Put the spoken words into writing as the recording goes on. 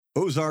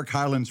Ozark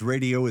Highlands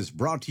Radio is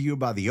brought to you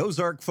by the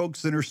Ozark Folk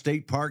Center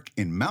State Park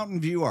in Mountain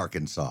View,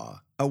 Arkansas.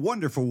 A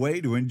wonderful way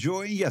to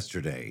enjoy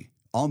yesterday.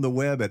 On the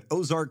web at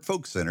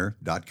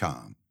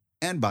ozarkfolkcenter.com.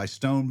 And by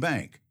Stone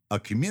Bank, a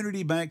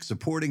community bank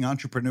supporting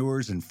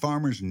entrepreneurs and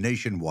farmers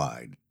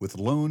nationwide with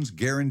loans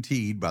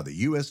guaranteed by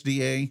the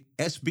USDA,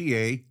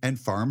 SBA, and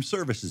Farm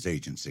Services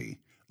Agency.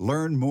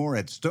 Learn more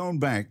at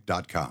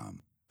stonebank.com.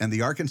 And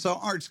the Arkansas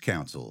Arts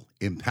Council,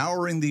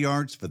 empowering the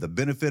arts for the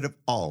benefit of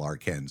all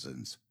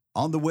Arkansans.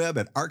 On the web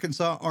at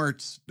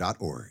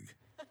arkansasarts.org.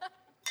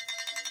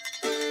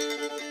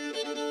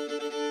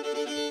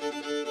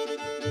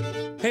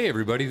 Hey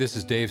everybody, this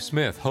is Dave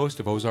Smith, host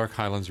of Ozark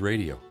Highlands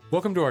Radio.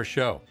 Welcome to our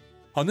show.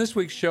 On this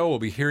week's show, we'll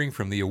be hearing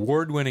from the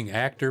award-winning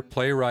actor,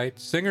 playwright,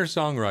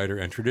 singer-songwriter,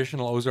 and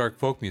traditional Ozark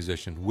folk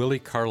musician, Willie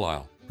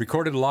Carlisle,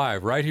 recorded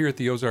live right here at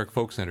the Ozark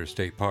Folk Center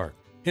State Park.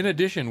 In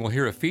addition, we'll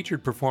hear a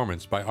featured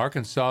performance by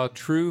Arkansas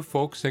true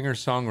folk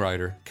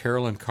singer-songwriter,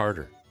 Carolyn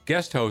Carter.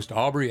 Guest host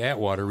Aubrey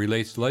Atwater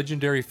relates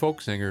legendary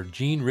folk singer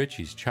Jean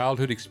Ritchie's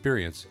childhood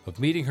experience of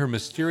meeting her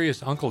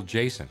mysterious Uncle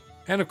Jason.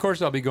 And of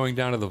course, I'll be going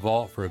down to the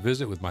vault for a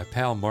visit with my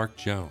pal Mark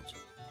Jones.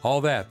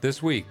 All that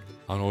this week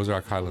on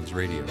Ozark Highlands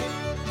Radio.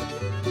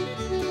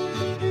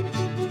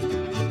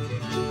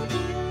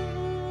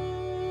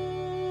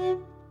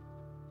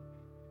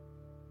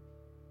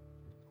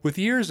 With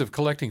years of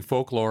collecting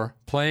folklore,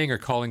 playing or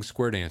calling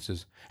square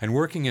dances, and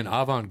working in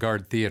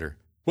avant-garde theater,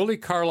 Willie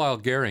Carlisle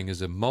Gehring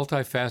is a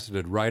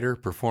multifaceted writer,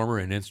 performer,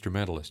 and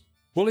instrumentalist.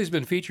 Willie's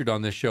been featured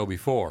on this show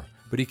before,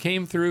 but he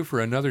came through for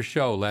another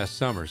show last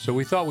summer, so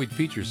we thought we'd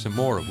feature some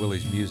more of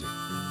Willie's music.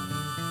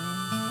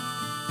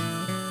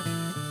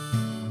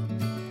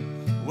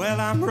 Well,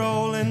 I'm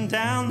rolling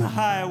down the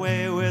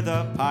highway with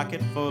a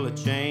pocket full of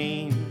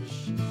change,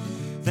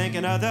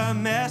 thinking of the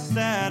mess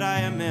that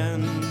I am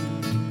in.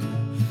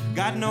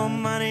 Got no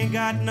money,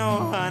 got no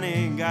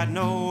honey, got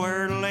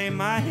nowhere to lay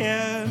my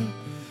head,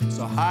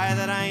 so high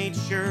that I ain't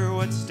sure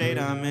what state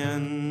I'm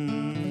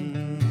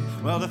in.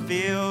 Well, the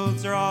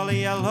fields are all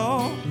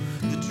yellow,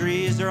 the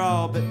trees are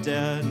all but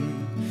dead.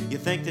 You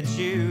think that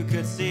you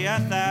could see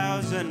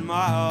 1,000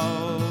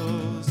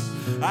 miles.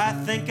 I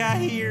think I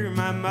hear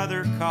my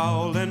mother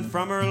calling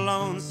from her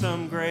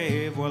lonesome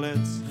grave. Well,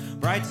 it's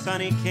bright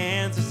sunny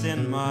Kansas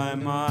in my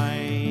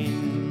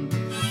mind.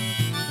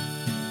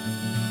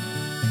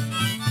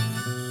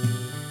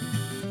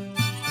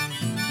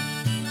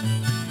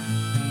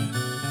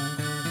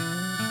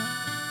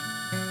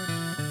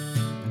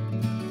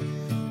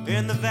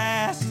 In the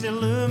vast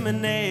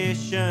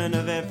illumination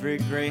of every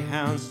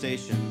Greyhound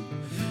station,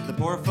 the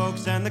poor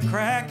folks and the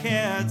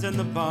crackheads and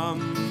the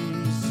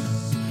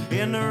bums,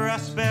 in the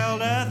Rust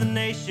Belt of the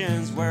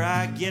nations where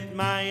I get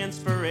my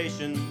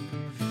inspiration,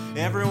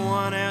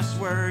 everyone asks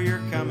where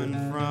you're coming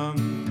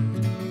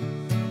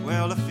from.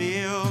 Well, the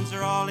fields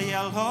are all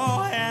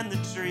yellow and the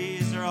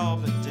trees are all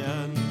but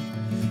dead.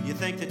 You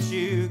think that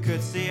you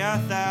could see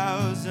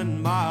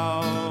 1,000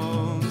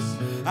 miles.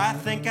 I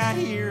think I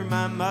hear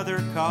my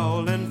mother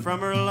calling from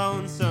her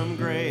lonesome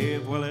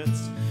grave. Well,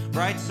 it's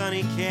bright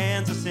sunny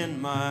Kansas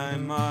in my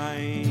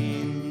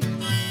mind.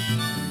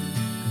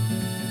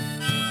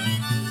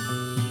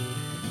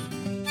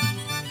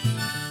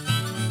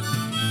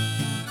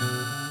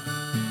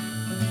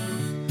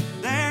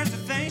 There's a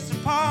face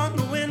upon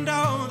the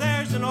window,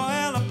 there's an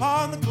oil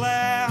upon the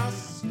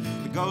glass,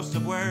 the ghost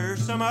of where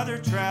some other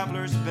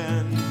traveler's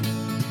been.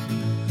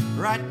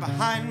 Right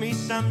behind me,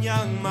 some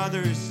young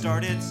mother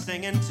started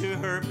singing to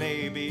her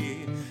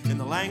baby in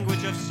the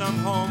language of some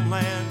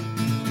homeland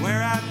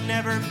where I've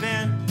never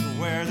been,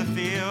 where the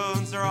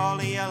fields are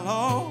all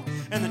yellow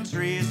and the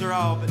trees are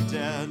all but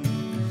dead.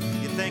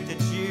 You think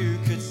that you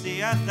could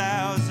see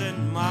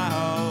 1,000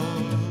 miles.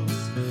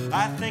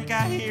 I think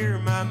I hear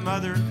my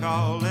mother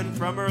calling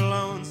from her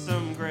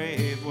lonesome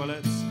grave. Well,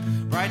 it's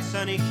bright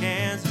sunny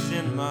Kansas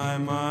in my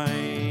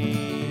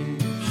mind.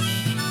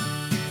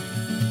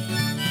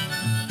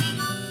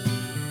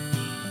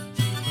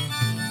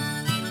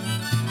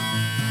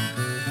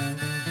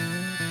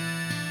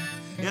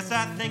 Yes,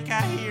 I think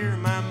I hear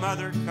my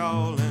mother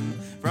calling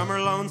from her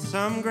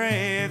lonesome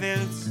grave.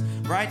 It's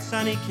bright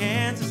sunny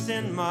Kansas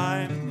in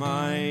my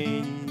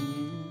mind.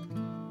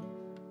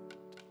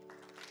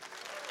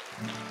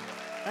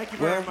 Thank you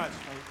very much,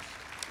 folks.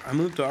 I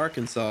moved to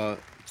Arkansas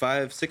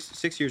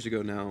 6 years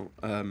ago now,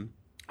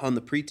 on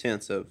the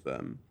pretense of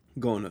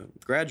going to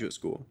graduate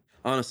school.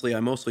 Honestly, I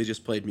mostly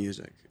just played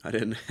music.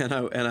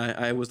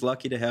 I was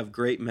lucky to have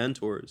great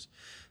mentors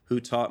who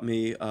taught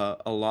me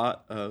a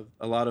lot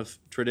of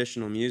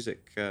traditional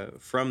music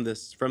from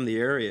the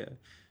area.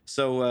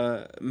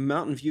 So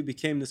Mountain View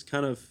became this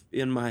kind of,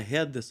 in my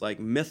head, this like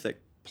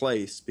mythic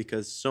place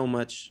because so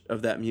much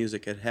of that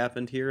music had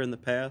happened here in the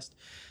past.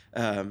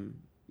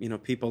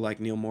 People like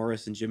Neil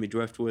Morris and Jimmy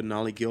Driftwood and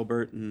Ollie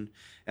Gilbert and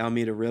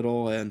Almeda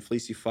Riddle and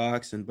Fleecy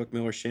Fox and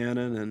Bookmiller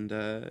Shannon and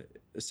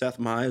Seth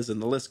Meyers,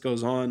 and the list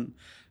goes on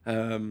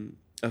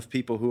of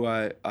people who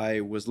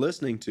I was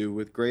listening to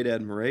with great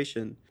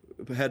admiration,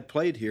 had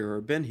played here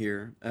or been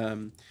here.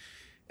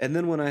 And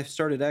then when I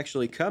started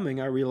actually coming,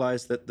 I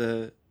realized that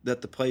the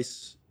that the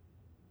place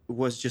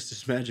was just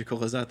as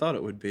magical as I thought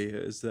it would be.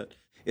 Is that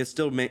it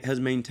still has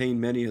maintained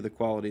many of the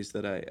qualities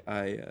that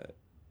I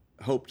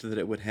hoped that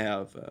it would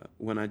have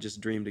when I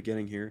just dreamed of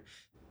getting here.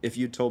 If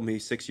you told me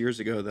 6 years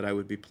ago that I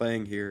would be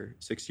playing here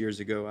 6 years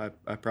ago,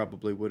 I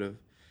probably would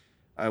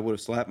have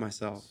slapped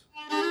myself.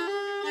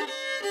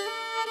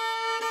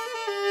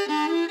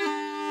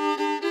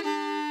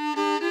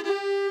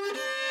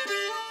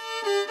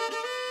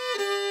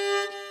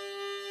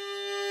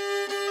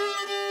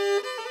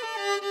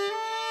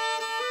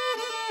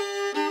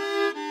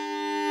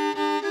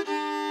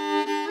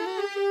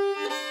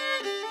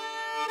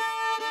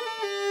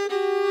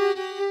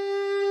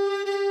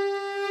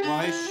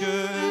 Why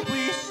should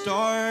we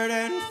start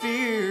and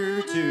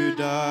fear to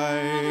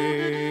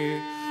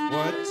die?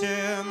 What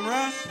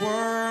timorous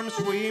worms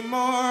we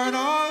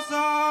mortals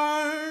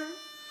are.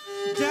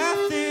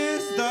 Death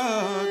is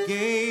the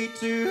gate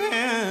to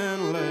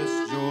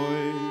endless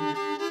joy,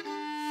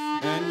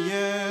 and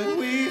yet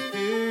we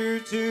fear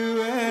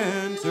to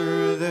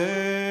enter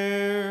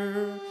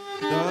there.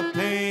 The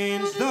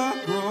pains, the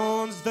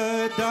groans,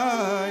 the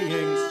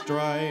dying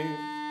strife,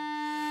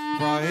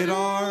 pride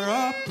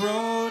our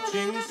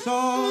approaching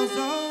souls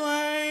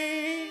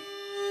away,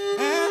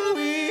 and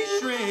we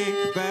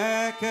shrink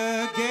back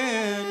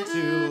again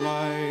to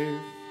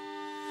life,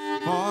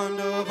 fond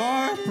of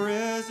our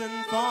prison,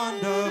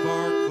 fond of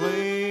our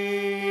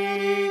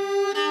clay.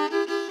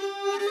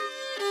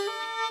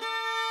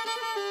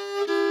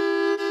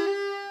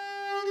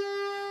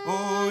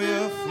 Oh,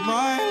 if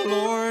my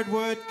Lord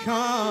would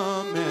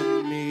come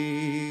and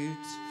meet,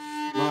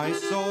 my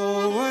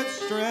soul would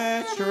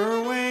stretch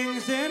her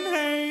wings in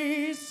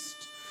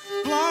haste,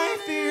 fly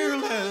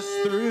fearless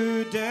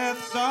through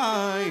death's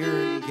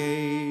iron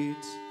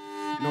gate,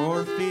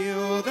 nor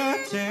feel the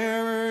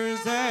terrors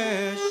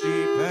as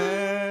she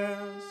passed.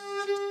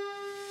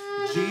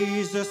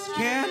 Jesus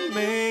can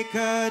make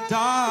a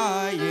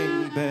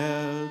dying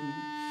bed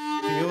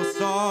feel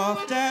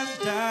soft as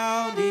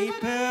downy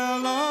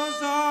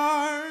pillows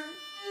are,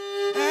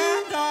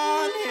 and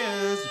on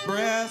his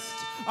breast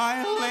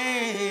I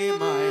lay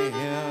my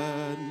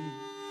head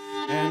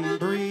and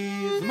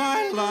breathe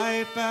my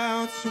life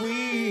out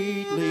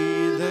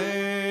sweetly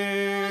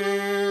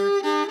there.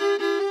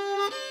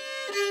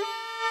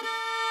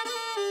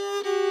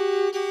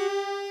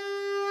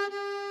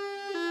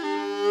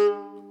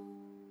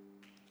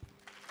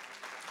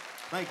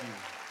 Thank you.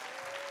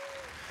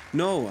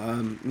 No,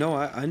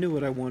 I knew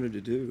what I wanted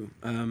to do.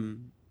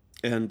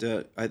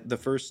 The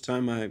first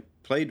time I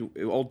played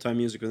old-time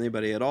music with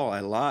anybody at all, I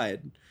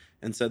lied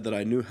and said that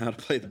I knew how to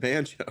play the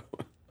banjo.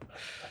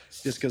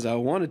 Just because I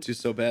wanted to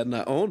so bad, and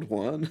I owned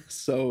one.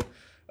 So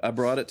I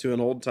brought it to an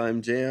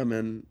old-time jam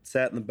and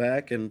sat in the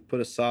back and put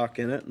a sock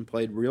in it and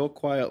played real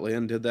quietly,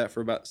 and did that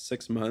for about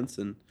 6 months,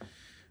 and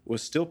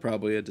was still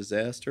probably a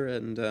disaster.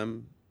 And,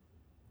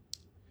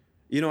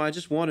 I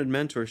just wanted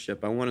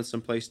mentorship. I wanted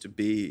some place to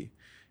be.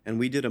 And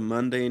we did a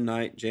Monday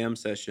night jam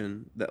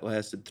session that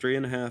lasted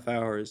 3.5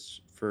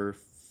 hours for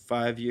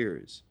 5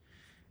 years.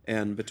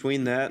 And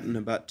between that and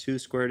about 2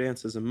 square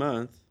dances a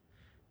month,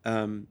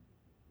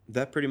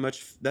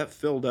 that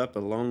filled up a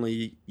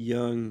lonely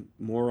young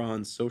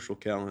moron social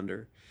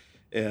calendar.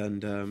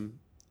 And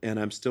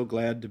I'm still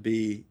glad to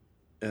be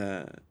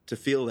to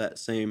feel that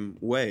same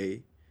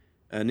way.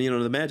 And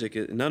the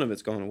magic, none of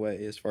it's gone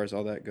away as far as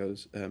all that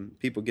goes.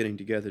 People getting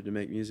together to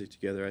make music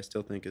together, I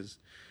still think is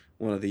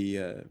one of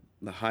the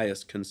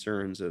highest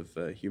concerns of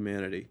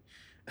humanity.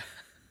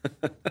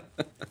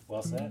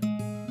 Well said.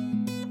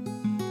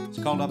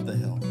 It's called Up the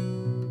Hill.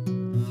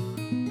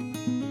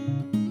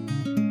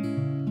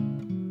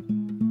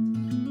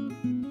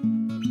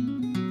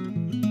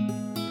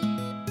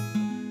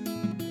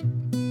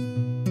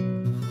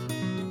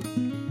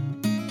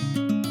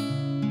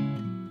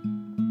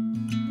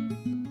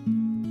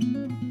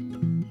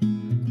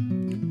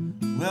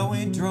 Well,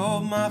 we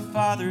drove my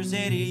father's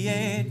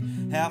 88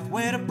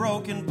 halfway to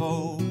Broken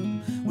Bow.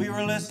 We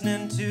were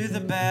listening to the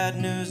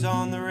bad news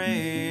on the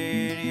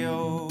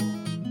radio.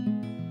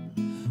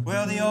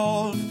 Well, the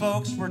old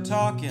folks were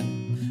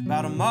talking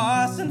about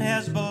Hamas and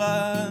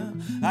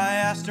Hezbollah. I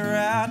asked her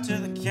out to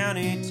the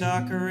county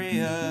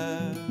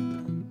taqueria.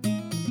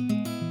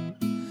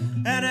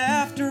 And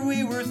after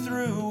we were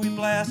through, we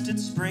blasted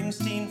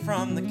Springsteen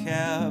from the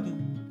cab,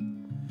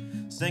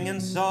 singing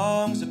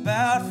songs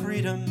about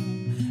freedom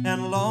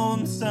and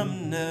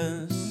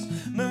lonesomeness.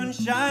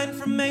 Moonshine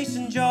from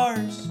mason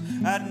jars,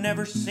 I'd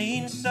never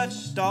seen such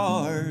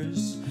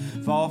stars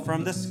fall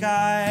from the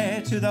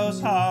sky to those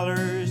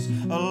hollers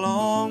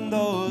along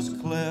those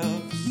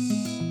cliffs.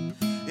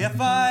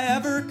 If I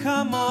ever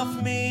come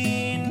off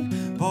mean,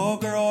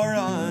 vulgar or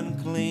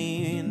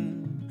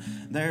unclean,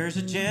 there's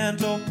a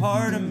gentle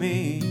part of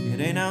me,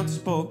 it ain't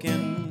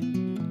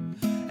outspoken,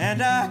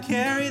 and I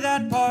carry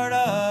that part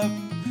up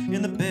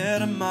in the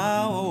bed of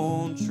my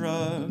own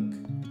truck,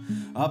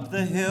 up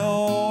the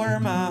hill where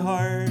my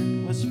heart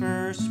was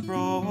first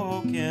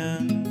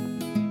broken.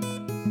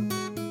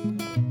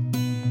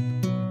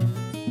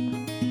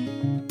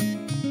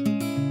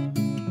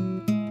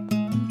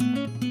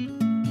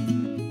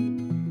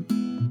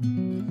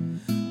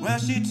 Well,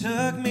 she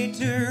took me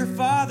to her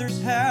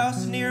father's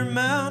house near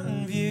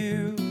Mountain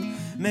View.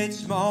 Made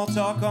small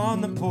talk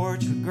on the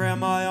porch with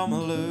Grandma Elma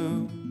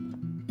Lou.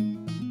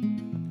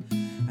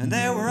 And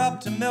they were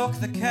up to milk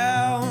the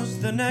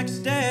cows the next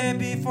day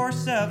before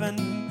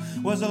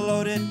 7. Was a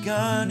loaded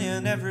gun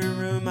in every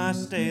room I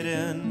stayed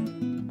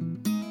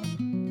in.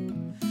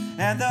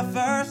 And the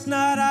first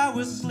night I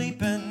was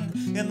sleeping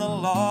in the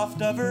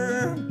loft of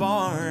her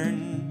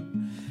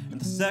barn. And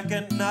the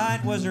second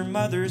night was her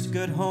mother's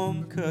good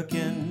home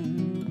cooking.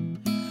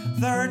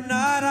 Third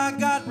night I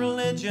got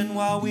religion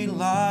while we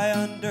lie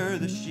under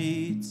the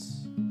sheets.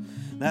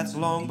 That's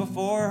long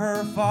before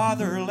her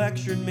father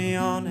lectured me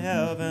on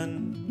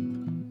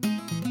heaven.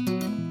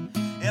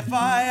 If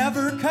I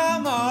ever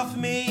come off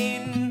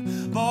mean,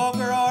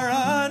 vulgar or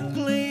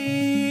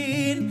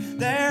unclean,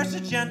 there's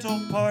a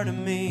gentle part of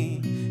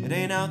me, it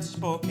ain't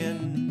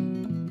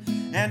outspoken.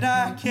 And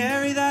I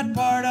carry that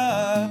part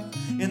up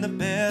in the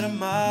bed of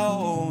my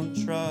old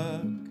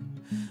truck,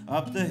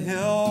 up the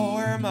hill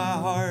where my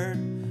heart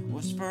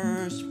was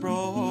first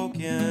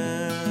broken.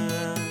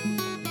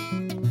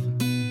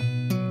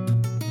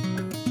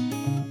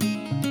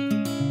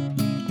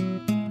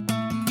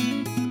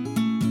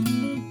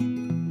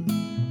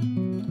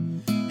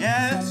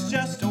 Yeah, it's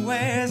just a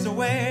ways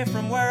away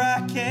from where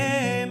I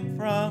came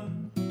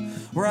from,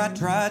 where I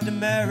tried to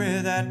marry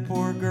that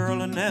poor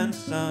girl and then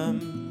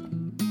some.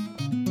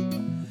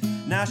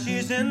 Now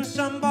she's in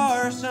some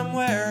bar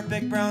somewhere,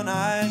 big brown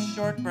eyes,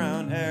 short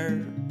brown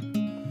hair.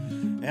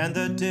 And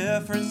the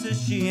difference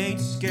is she ain't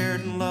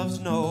scared and loves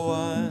no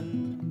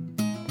one.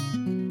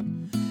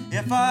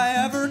 If I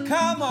ever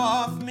come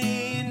off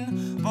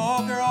mean,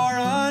 vulgar or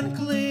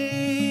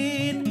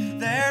unclean,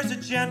 there's a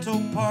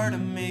gentle part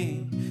of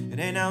me, it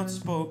ain't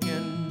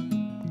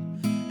outspoken.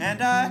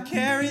 And I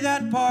carry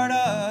that part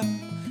up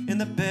in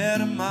the bed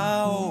of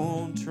my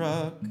old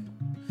truck,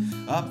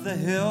 up the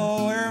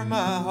hill where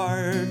my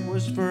heart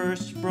was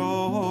first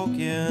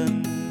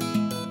broken.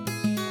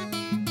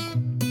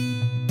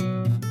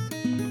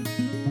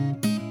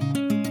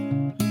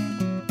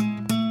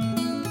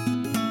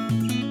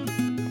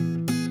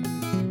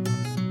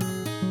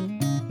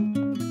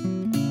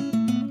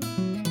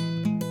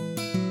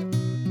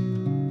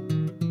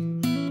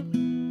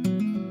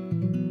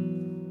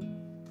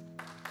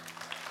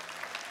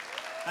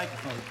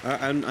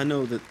 I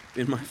know that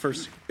in my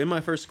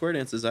first square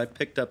dances, I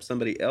picked up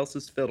somebody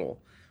else's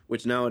fiddle,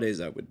 which nowadays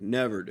I would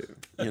never do.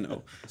 You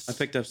know, I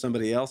picked up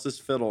somebody else's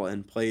fiddle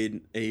and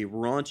played a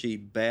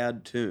raunchy,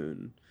 bad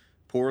tune,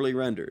 poorly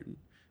rendered.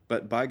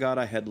 But by God,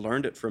 I had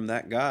learned it from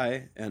that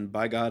guy, and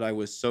by God, I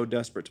was so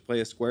desperate to play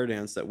a square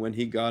dance that when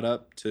he got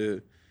up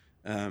to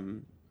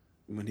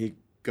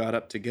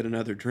get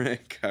another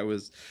drink, I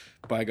was,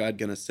 by God,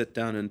 going to sit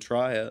down and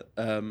try it.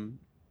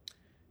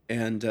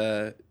 And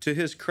to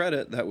his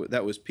credit,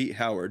 that was Pete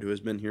Howard, who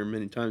has been here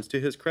many times. To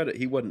his credit,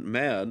 he wasn't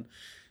mad,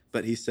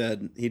 but he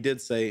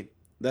did say,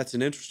 "That's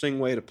an interesting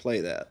way to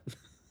play that,"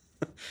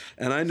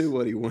 and I knew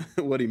what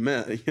he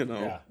meant, you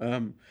know.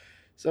 Yeah.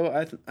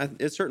 So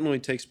it certainly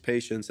takes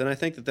patience, and I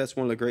think that's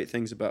one of the great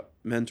things about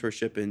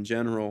mentorship in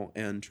general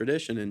and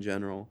tradition in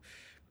general,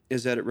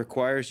 is that it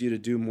requires you to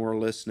do more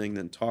listening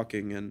than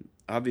talking. And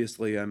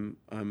obviously, I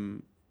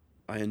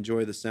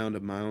enjoy the sound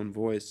of my own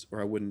voice, or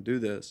I wouldn't do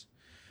this.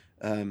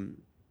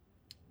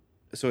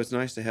 So it's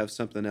nice to have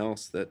something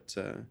else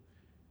that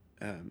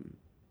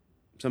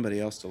somebody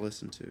else to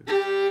listen to.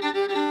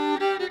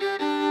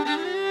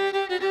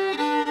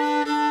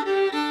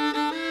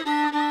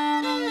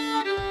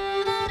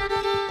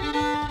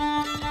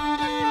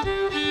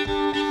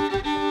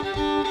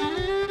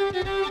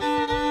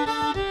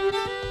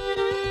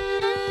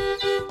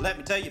 Let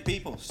me tell you,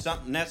 people,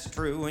 something that's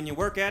true. When you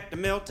work at the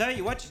mill, tell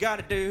you what you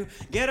gotta do.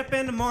 Get up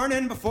in the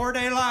morning before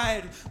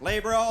daylight.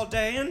 Labor all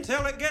day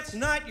until it gets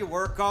night. You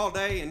work all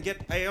day and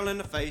get pale in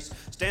the face.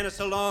 Standing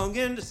so long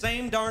in the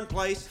same darn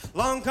place.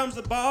 Long comes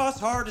the boss,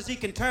 hard as he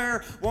can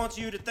tear. Wants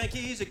you to think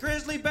he's a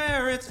grizzly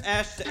bear. It's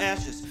ash to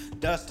ashes,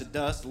 dust to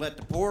dust. Let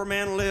the poor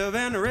man live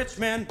and the rich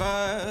man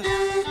bust.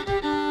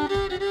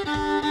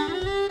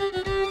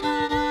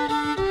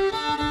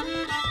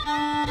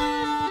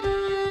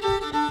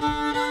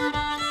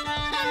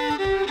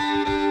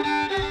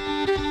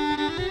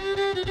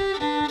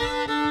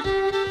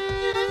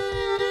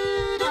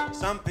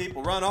 Some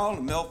people run all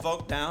the mill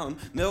folk down.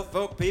 Mill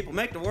folk people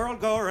make the world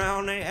go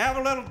around. They have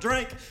a little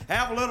drink,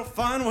 have a little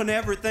fun. When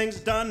everything's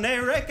done, they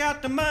rake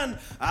out the mun.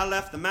 I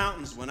left the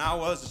mountains when I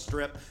was a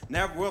strip.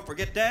 Never will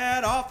forget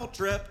that awful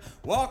trip.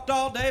 Walked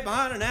all day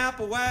behind an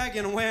apple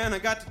wagon. When I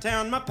got to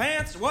town, my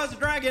pants was a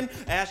dragging.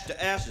 Ash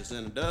to ashes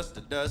and dust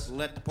to dust.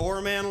 Let the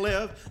poor man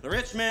live, the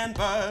rich man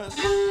bust.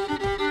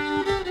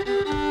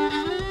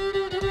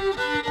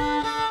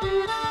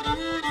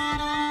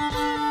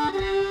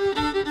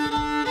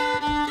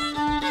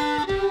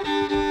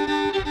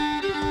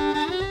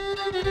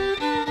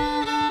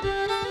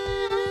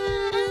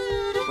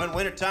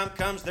 time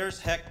comes, there's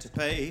heck to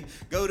pay.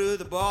 Go to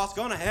the boss,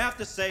 gonna have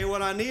to say,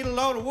 well, I need a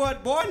load of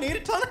wood, boy, I need a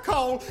ton of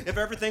coal. If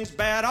everything's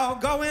bad, I'll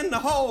go in the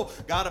hole.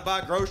 Gotta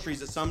buy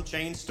groceries at some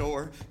chain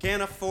store.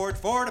 Can't afford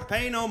for to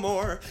pay no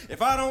more.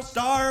 If I don't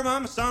starve,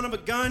 I'm a son of a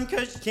gun,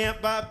 'cause you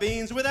can't buy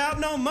beans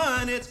without no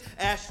money. It's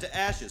ash to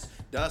ashes,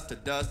 dust to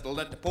dust.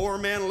 Let the poor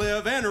man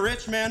live and the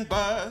rich man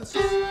bust.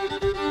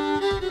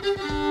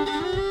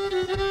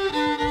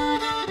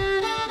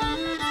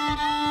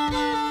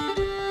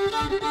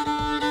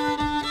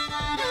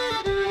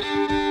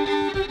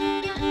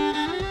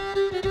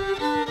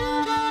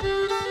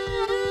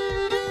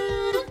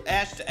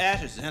 Ash to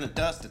ashes and a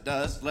dust to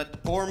dust. Let the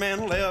poor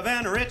man live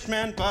and the rich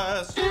man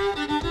bust.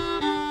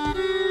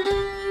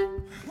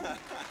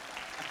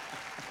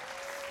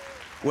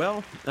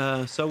 Well,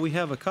 so we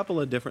have a couple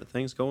of different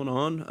things going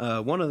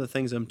on. One of the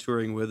things I'm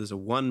touring with is a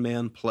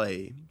one-man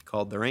play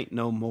called There Ain't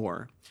No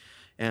More.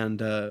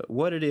 And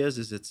what it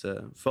is it's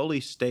a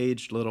fully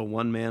staged little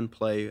one-man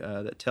play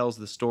that tells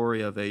the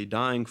story of a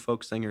dying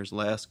folk singer's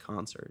last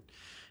concert.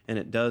 And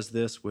it does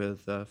this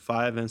with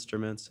 5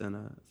 instruments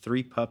and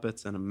 3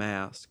 puppets and a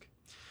mask.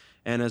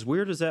 And as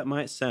weird as that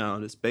might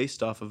sound, it's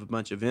based off of a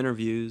bunch of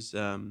interviews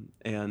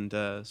and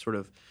sort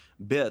of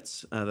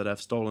bits that I've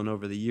stolen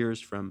over the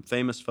years from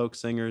famous folk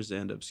singers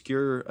and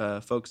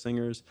obscure folk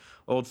singers,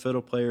 old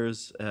fiddle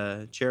players,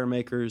 chair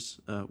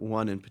makers,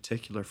 one in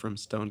particular from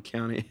Stone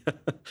County,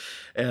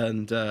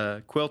 and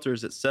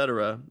quilters,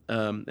 etc.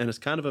 And it's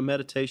kind of a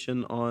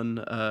meditation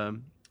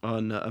on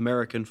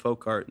American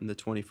folk art in the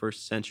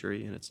 21st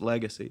century and its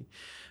legacy.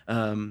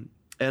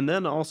 And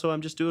then also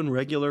I'm just doing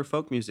regular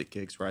folk music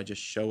gigs where I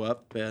just show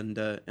up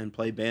and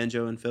play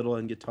banjo and fiddle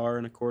and guitar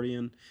and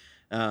accordion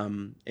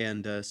and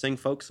sing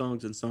folk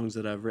songs and songs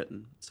that I've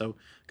written. So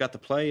got the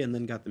play and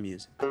then got the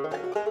music.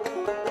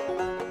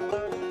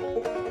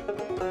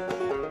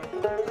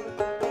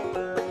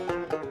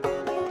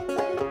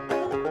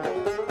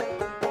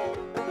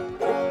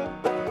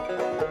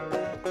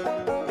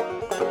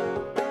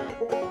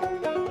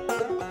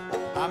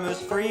 I'm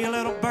as free a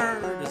little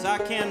bird as I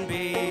can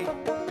be.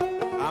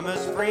 I'm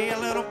as free a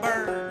little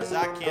bird as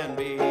I can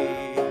be.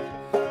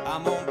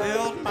 I'm gonna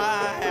build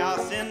my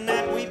house in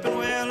that weeping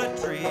willow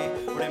tree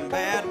where them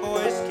bad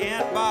boys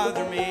can't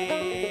bother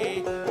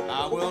me.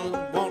 I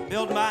won't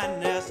build my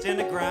nest in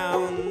the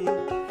ground.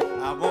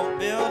 I won't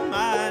build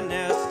my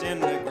nest in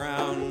the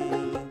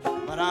ground.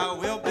 But I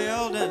will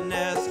build a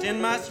nest in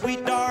my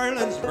sweet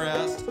darling's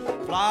breast.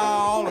 Fly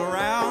all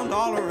around,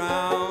 all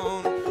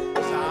around.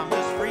 'Cause I'm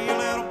as free a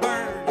little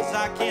bird as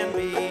I can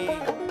be.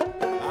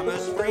 I'm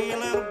as free a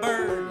little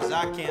bird as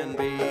I can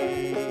be.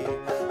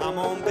 I'm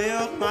gonna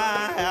build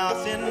my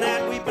house in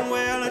that weeping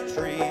willow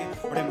tree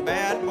where them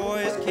bad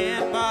boys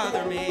can't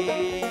bother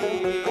me.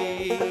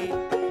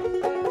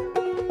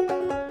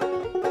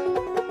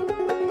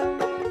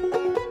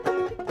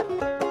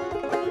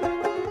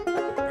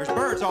 There's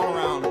birds all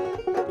around.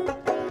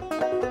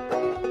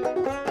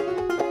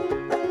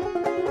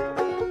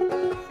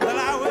 Well,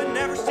 I would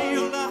never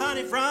steal the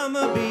honey from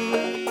a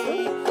bee.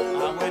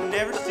 I would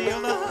never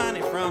steal the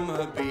honey from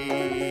a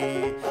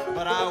bee.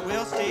 But I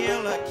will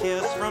steal a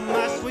kiss from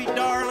my sweet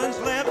darling's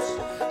lips.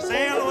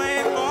 Sail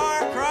away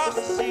far across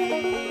the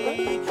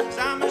sea. 'Cause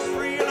I'm as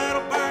free a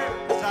little bird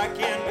as I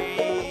can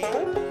be.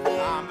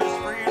 I'm as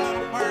free a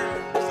little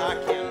bird as I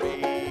can be.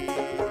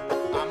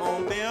 I'm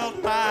gonna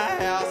build my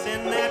house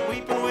in that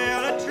weeping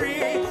willow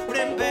tree where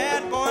them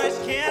bad boys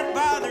can't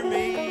bother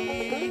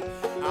me.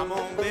 I'm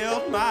gonna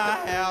build my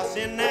house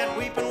in that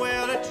weeping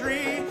willow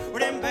tree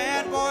where them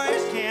bad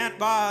boys can't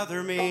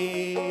bother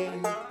me.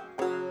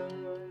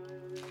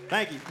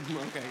 Thank you.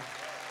 Okay.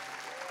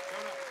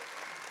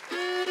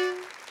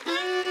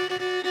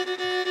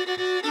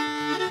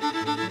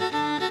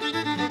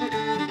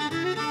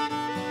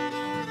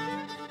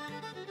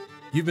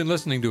 You've been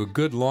listening to a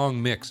good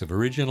long mix of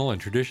original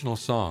and traditional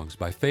songs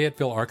by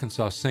Fayetteville,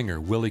 Arkansas singer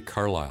Willie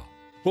Carlisle.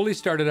 Willie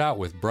started out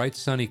with Bright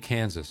Sunny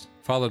Kansas,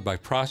 followed by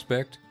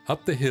Prospect,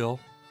 Up the Hill,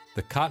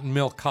 The Cotton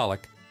Mill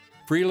Colic,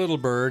 Free Little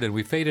Bird, and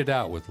we faded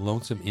out with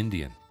Lonesome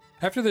Indian.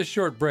 After this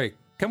short break,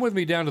 come with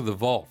me down to the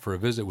vault for a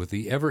visit with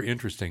the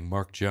ever-interesting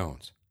Mark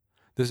Jones.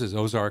 This is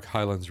Ozark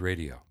Highlands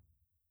Radio.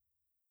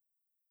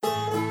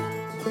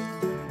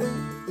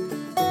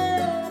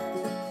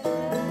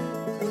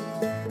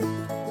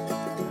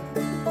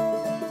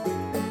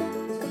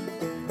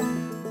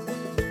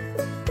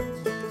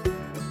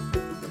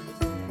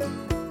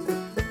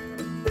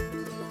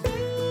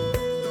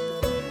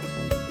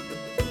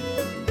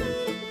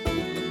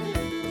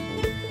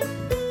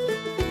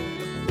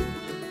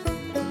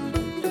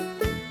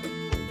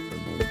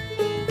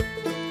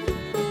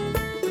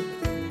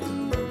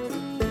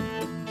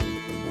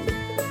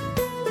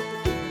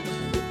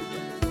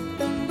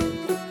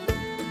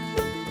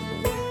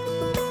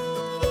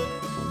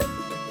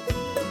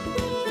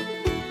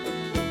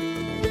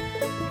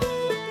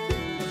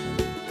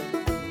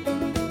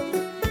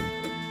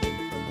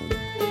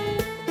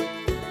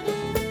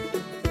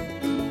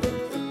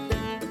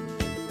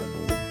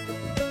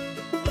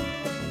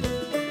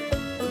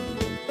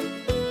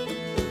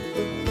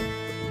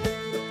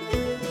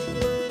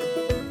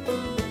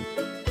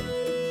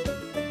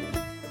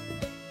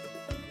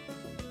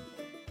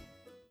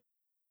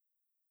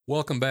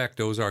 Welcome back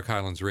to Ozark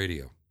Highlands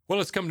Radio. Well,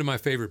 it's come to my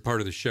favorite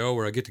part of the show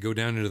where I get to go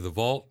down into the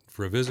vault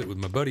for a visit with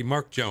my buddy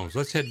Mark Jones.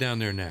 Let's head down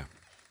there now.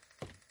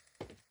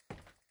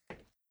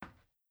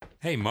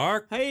 Hey,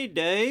 Mark. Hey,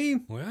 Dave.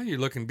 Well, you're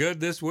looking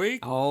good this week.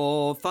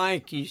 Oh,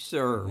 thank you,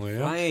 sir.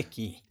 Well, thank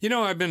you. You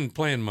know, I've been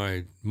playing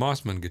my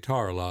Mossman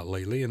guitar a lot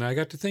lately, and I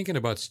got to thinking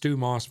about Stu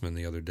Mossman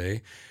the other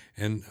day,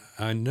 and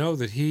I know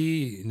that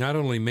he not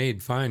only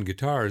made fine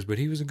guitars, but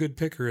he was a good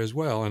picker as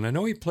well, and I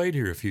know he played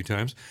here a few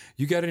times.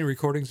 You got any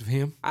recordings of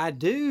him? I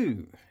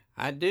do.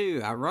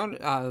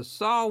 I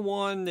saw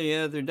one the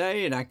other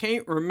day, and I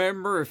can't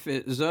remember if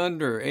it was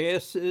under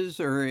S's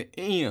or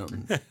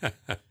M's.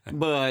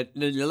 But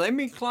let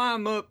me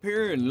climb up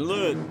here and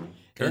look.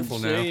 Careful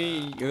and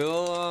see. now.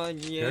 Oh,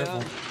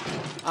 yeah.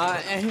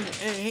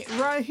 And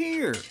right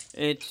here,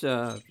 it's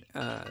Stu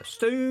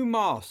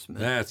Mossman.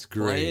 That's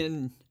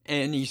great.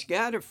 And he's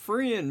got a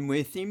friend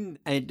with him.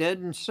 It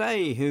doesn't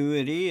say who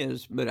it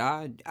is, but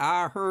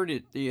I heard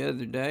it the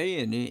other day,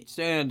 and it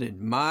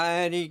sounded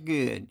mighty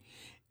good.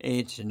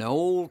 It's an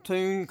old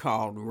tune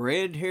called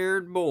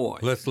Red-Haired Boy.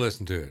 Let's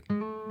listen to it.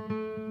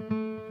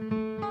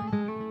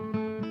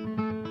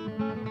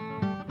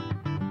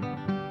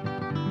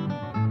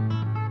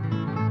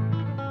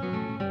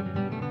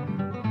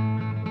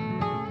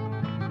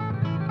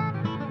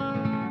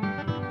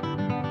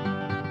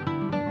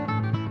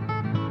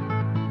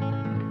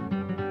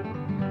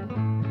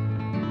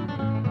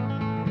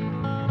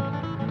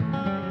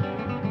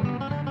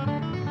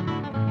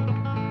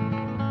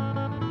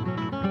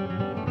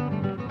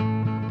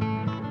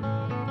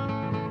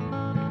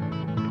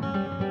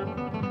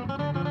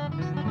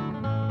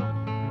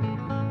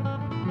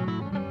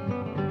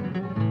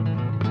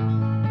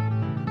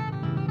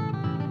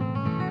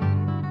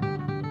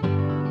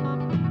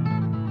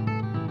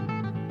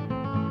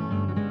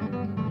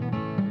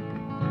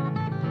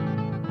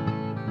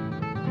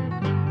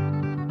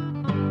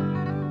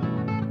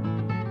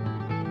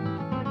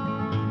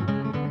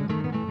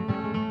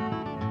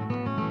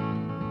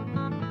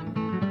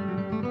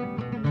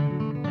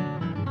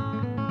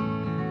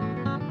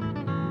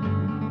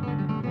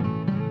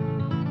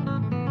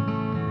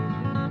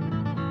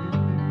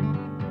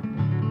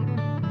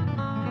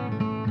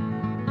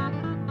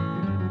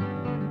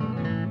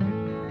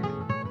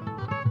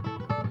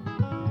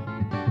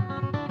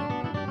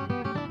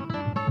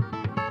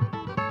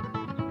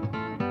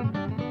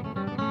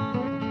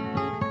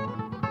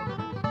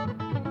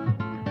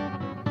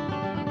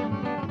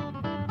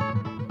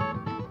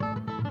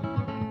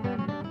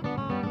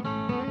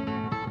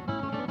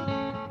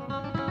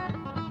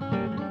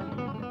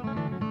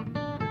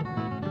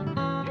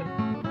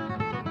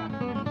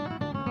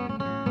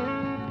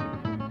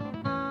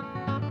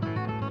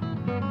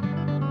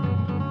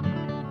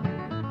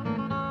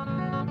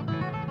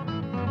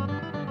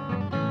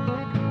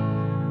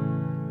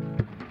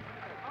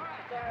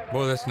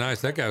 Boy, that's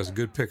nice. That guy was a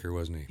good picker,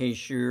 wasn't he? He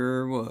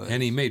sure was.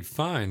 And he made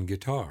fine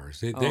guitars.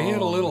 They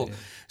had a little, yeah.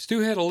 Stu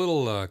had a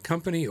little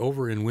company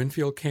over in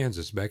Winfield,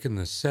 Kansas back in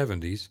the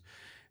 70s.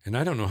 And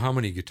I don't know how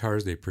many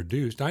guitars they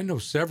produced. I know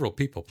several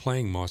people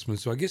playing Mossman,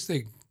 so I guess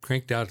they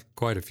cranked out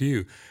quite a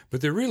few.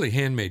 But they're really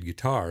handmade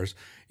guitars.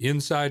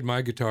 Inside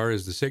my guitar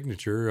is the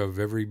signature of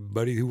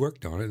everybody who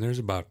worked on it. And there's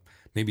about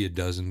maybe a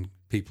dozen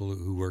people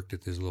who worked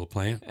at this little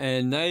plant.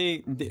 And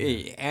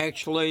they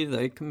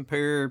actually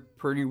compare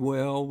pretty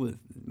well with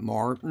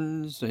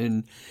Martin's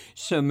and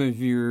some of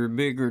your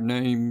bigger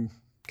name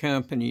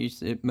companies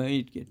that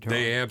made guitars.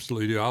 They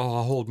absolutely do.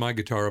 I'll hold my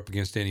guitar up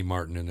against any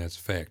Martin, and that's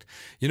a fact.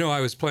 You know,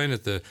 I was playing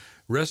at the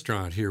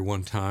restaurant here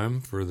one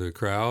time for the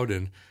crowd,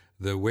 and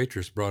the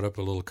waitress brought up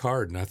a little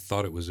card, and I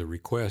thought it was a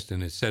request,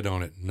 and it said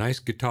on it, "Nice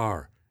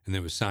guitar." And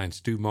it was signed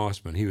Stu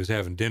Mossman. He was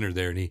having dinner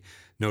there, and he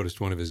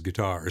noticed one of his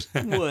guitars.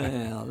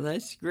 Well,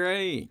 that's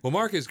great. Well,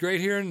 Mark, it's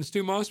great hearing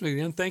Stu Mossman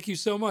again. Thank you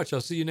so much.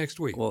 I'll see you next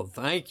week. Well,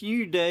 thank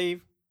you,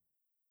 Dave.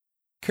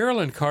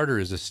 Carolyn Carter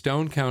is a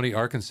Stone County,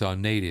 Arkansas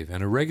native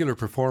and a regular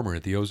performer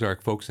at the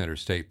Ozark Folk Center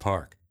State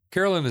Park.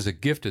 Carolyn is a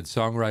gifted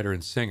songwriter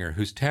and singer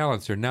whose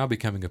talents are now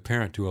becoming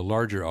apparent to a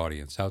larger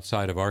audience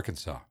outside of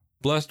Arkansas.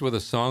 Blessed with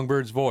a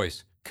songbird's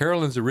voice,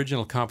 Carolyn's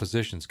original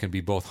compositions can be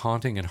both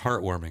haunting and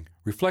heartwarming,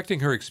 reflecting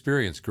her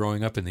experience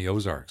growing up in the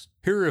Ozarks.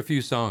 Here are a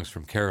few songs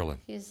from Carolyn.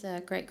 His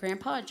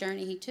great-grandpa, a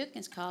journey he took,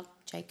 is called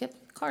Jacob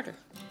Carter.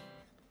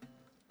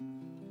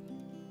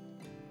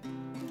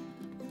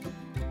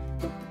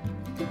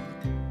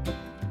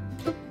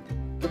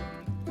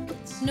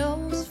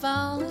 Snow's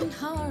falling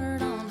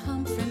hard on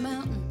Humphrey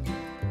Mountain.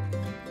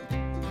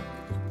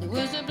 There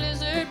was a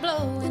blizzard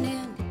blowing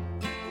in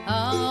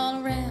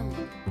all around.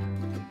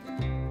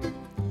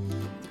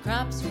 The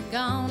crops were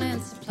gone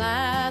and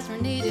supplies were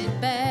needed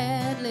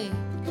badly.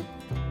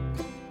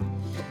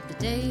 The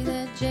day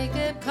that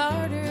Jacob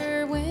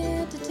Carter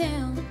went to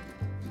town,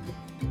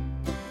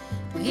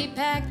 he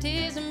packed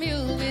his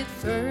mule with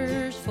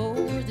furs for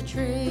the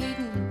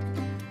trading,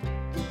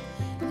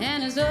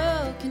 and his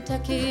old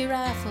Kentucky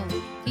rifle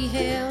he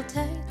held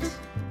tight.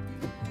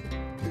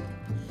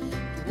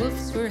 The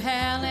wolves were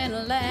howling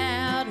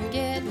loud and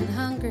getting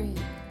hungry,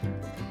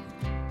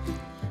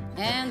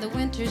 and the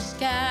winter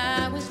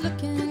sky was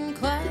looking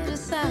quite a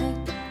sight.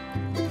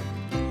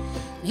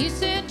 He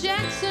said,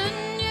 Jackson,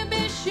 you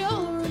be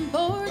sure and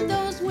board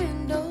those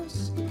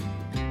windows.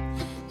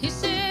 He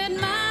said,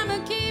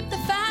 Mama, keep the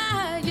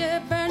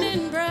fire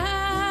burning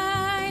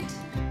bright.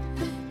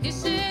 He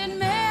said,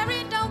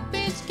 Mary, don't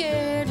be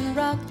scared and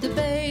rock the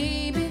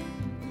baby,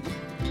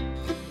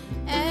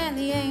 and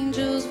the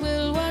angels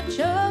will watch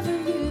over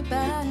you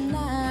by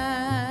night.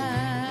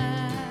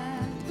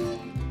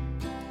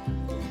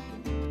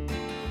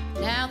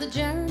 Now the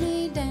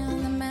journey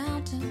down the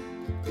mountain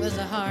was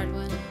a hard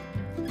one,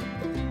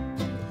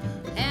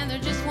 and there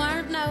just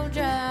weren't no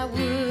dry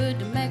wood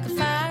to make a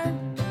fire.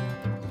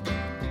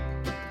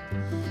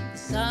 The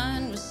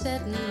sun was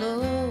setting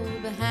low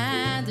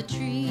behind the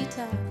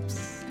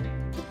treetops,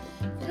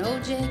 and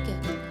old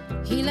Jacob,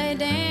 he lay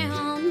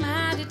down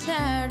mighty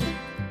tired.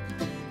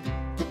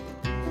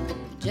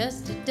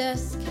 Just at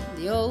dusk,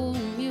 the old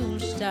mule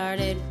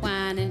started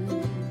whining,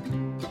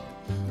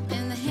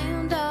 and the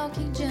hound dog,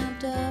 he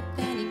jumped up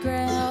and he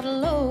growled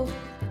low.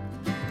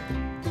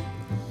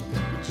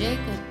 But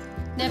Jacob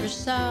never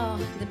saw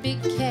the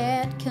big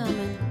cat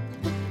coming.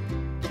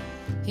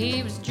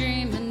 He was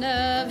dreaming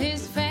of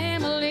his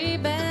family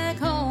back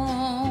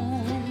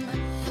home,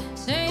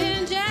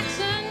 saying,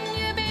 Jackson,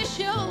 you be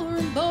sure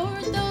and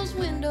board those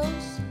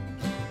windows,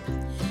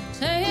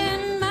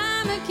 saying,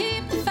 Mama,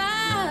 keep the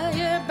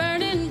fire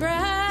burning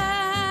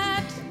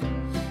bright,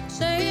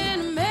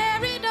 saying,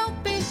 Mary,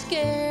 don't be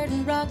scared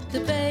and rock the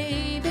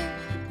baby,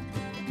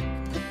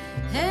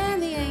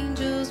 and the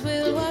angels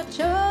will watch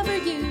over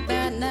you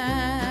by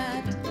night.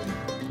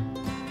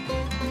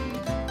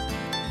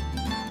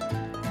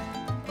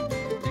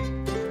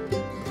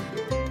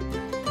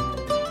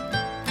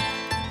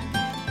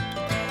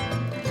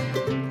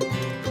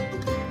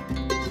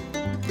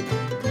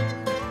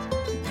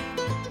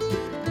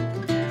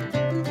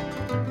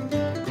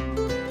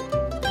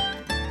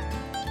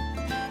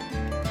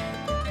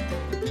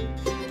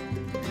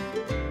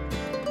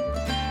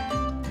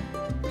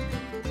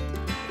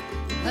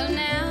 Well,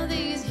 now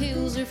these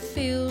hills are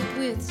filled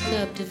with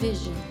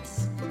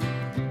subdivisions,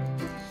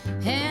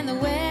 and the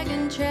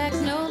wagon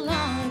tracks no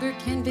longer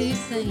can be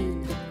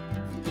seen.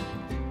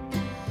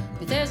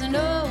 But there's an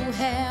old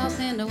house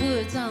in the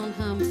woods on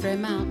Humphrey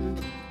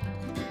Mountain,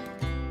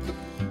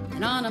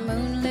 and on a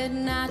moonlit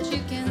night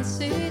you can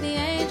see the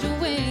angel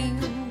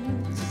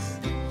wings.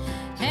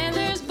 And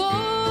there's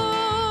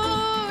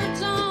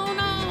boards on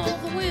all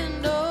the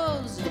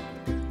windows,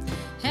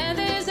 and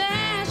there's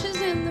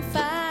ashes in the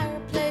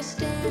fireplace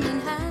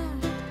standing high.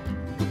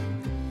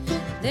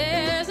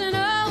 There's an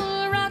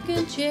old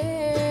rocking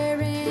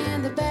chair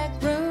in the back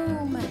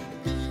room,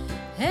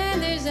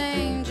 and there's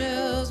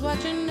angels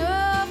watching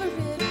over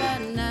it by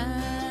night.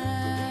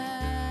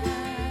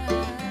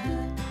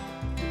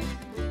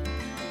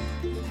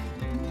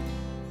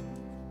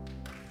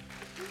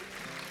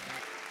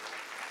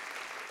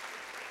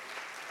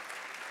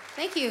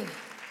 Thank you.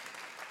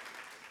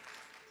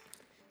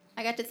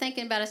 I got to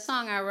thinking about a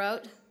song I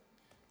wrote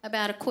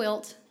about a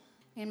quilt.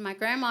 And my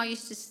grandma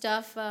used to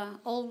stuff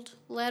old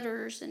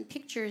letters and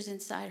pictures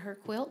inside her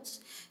quilts.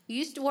 You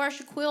used to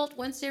wash a quilt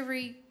once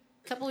every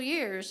couple of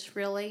years,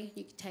 really.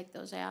 You could take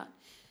those out.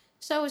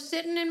 So I was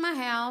sitting in my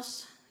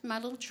house, in my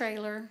little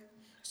trailer.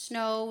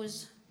 Snow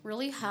was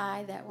really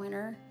high that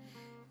winter.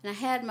 And I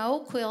had my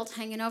old quilt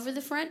hanging over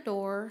the front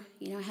door.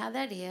 You know how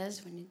that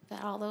is when you've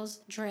got all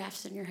those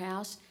drafts in your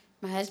house.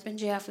 My husband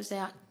Jeff was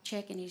out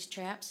checking his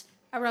traps.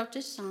 I wrote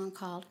this song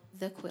called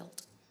The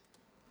Quilt.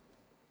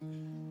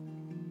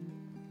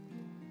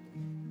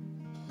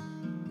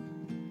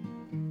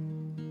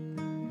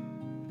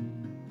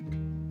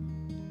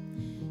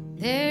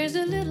 There's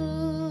a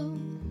little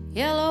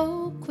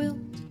yellow quilt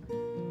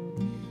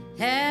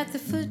at the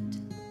foot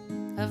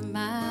of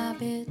my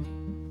bed.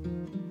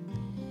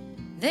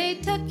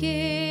 They tuck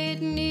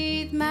it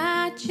neath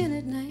my chin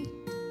at night,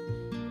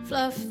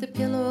 fluff the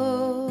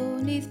pillow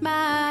neath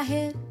my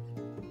head,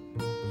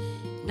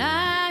 and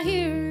I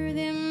hear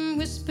them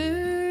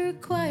whisper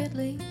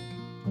quietly.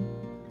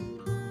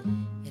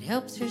 It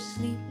helps her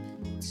sleep,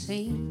 it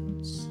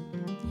seems.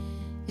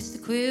 It's the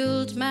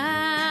quilt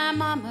my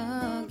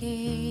mama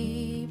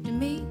gave to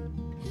me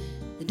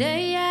the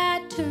day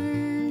I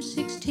turned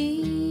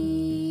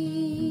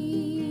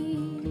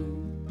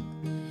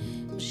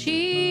 16.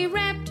 She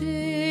wrapped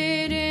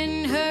it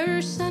in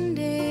her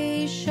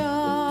Sunday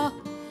shawl,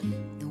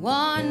 the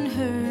one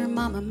her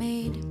mama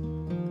made,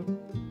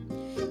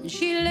 and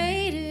she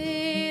laid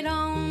it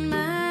on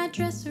my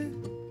dresser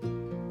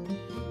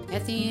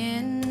at the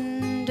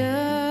end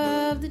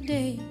of the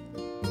day.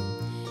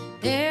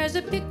 There's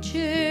a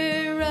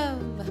picture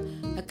of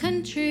a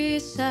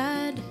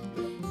countryside,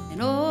 an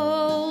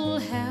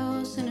old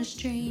house and a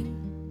stream,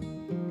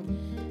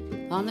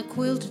 on the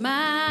quilt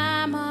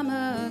my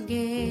mama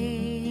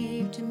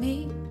gave to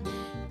me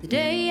the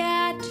day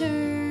I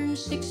turned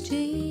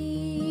 16.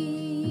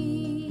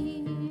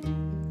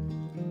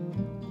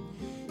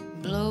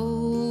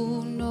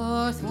 Blow,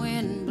 north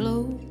wind,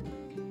 blow,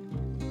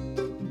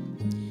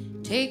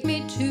 take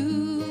me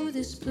to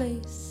this place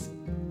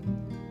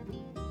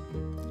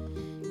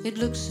It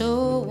looked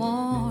so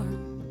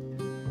warm.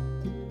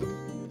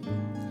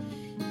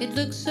 It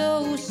looked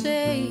so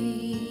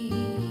safe.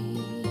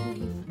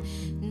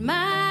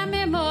 My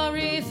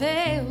memory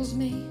fails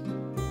me,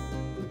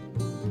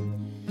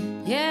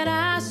 yet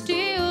I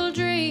still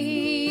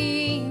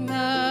dream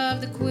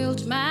of the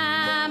quilt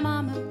my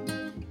mama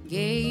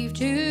gave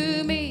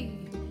to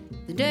me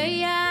the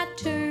day I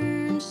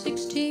turned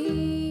 16.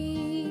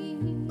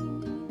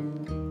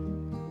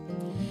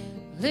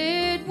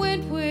 It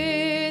went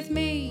with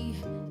me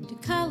to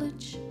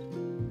college.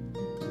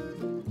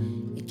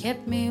 It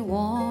kept me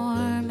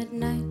warm at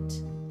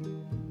night.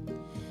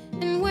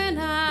 And when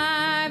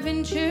I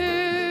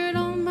ventured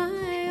on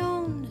my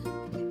own,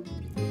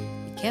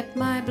 it kept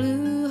my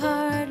blue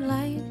heart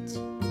light.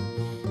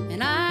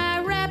 And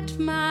I wrapped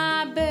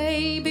my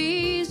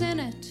babies in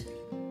it,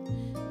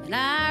 and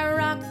I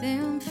rocked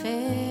them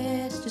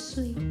fast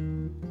asleep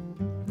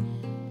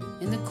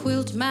in the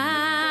quilt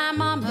my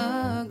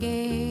mama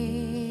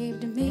gave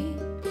to me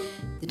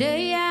the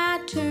day I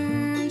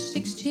turned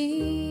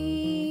 16.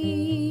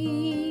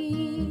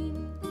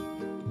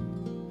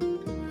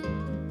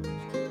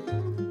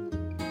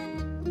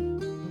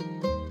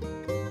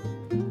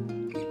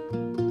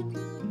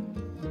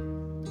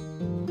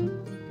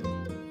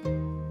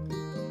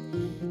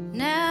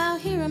 Now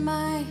here am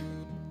I,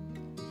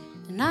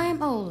 and I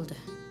am old,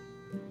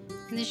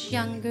 and this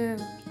young girl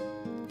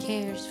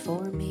cares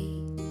for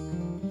me.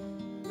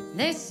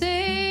 They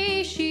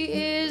say she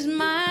is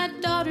my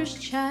daughter's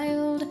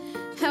child.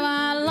 How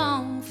I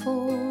long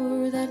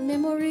for that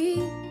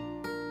memory.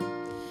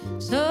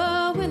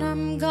 So when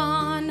I'm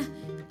gone,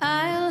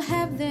 I'll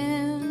have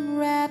them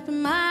wrap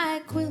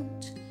my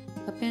quilt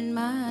up in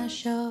my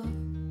shawl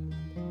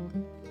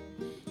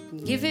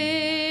and give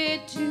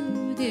it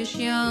to this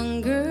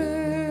young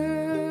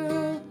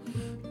girl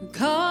who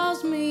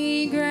calls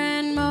me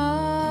Grandma.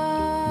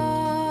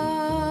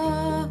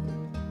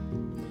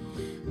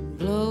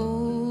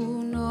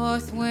 Blow,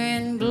 north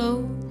wind,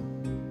 blow,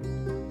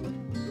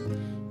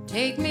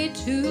 take me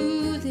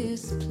to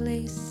this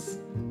place.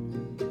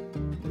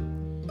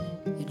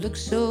 It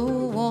looks so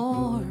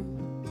warm.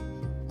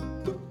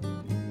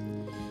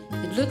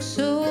 It looks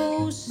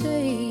so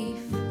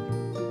safe.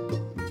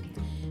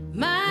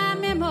 My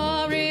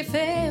memory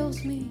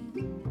fails me,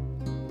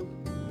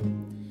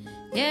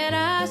 yet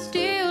I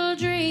still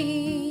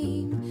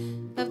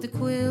dream of the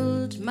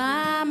quilt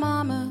my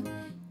mama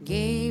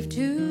gave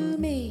to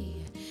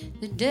me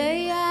the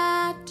day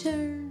I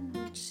turned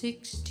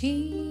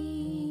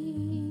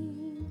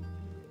 16.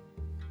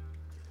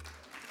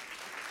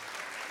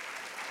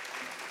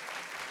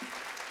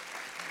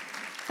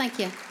 Thank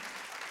you.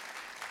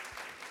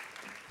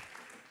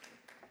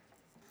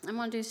 I'm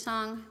going to do a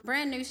song,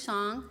 brand new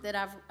song that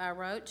I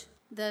wrote.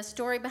 The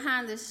story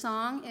behind this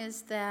song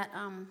is that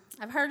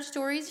I've heard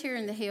stories here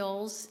in the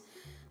hills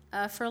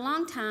for a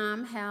long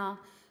time how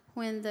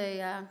when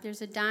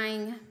there's a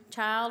dying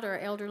child or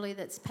elderly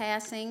that's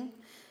passing,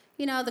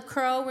 you know, the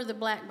crow or the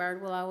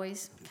blackbird will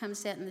always come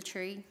sit in the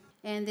tree.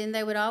 And then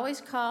they would always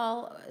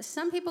call,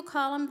 some people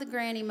call them the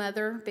granny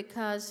mother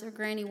because, or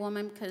granny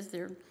woman because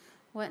there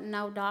wasn't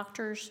no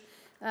doctors.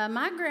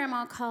 My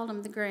grandma called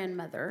them the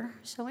grandmother.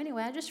 So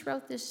anyway, I just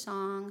wrote this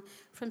song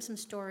from some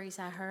stories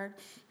I heard.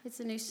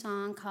 It's a new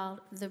song called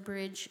The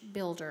Bridge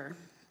Builder.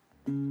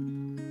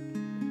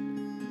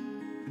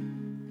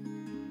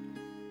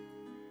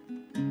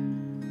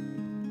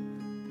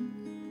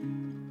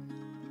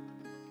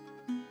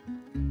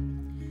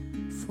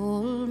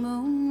 Full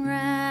moon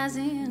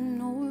rising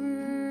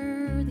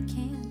o'er the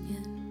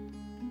canyon,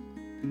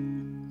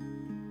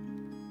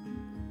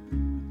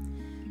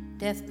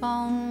 death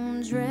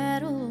bones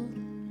rattle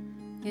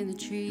in the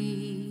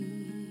trees.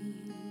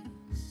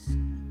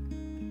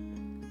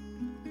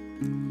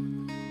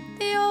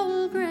 The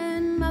old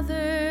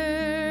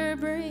grandmother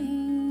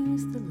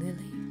brings the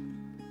lily,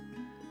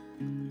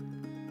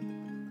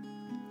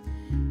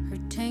 her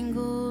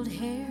tangled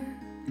hair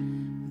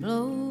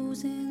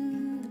blows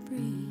in the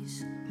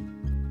breeze.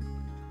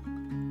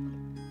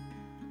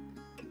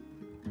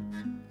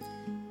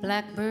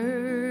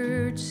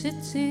 Blackbird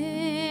sits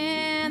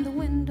in the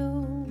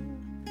window,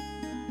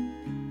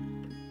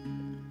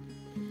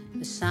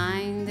 a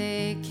sign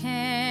they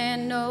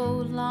can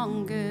no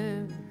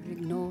longer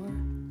ignore.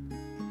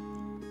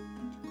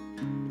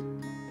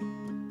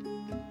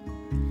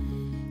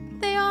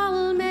 They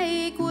all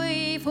make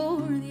way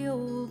for the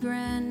old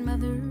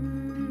grandmother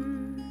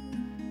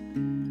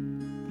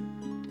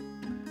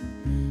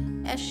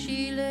as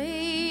she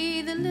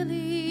lay the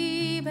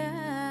lily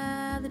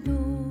by the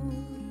door.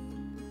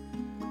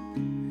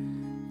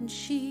 And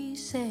she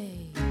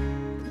say,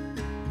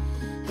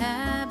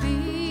 I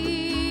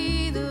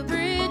be the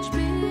bridge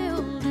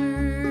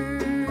builder.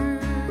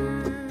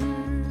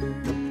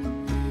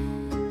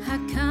 I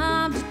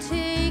come to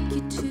take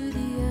you to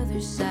the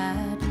other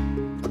side.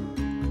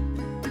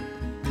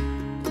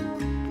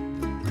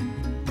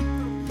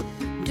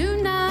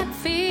 Do not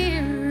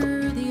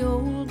fear the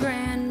old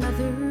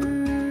grandmother.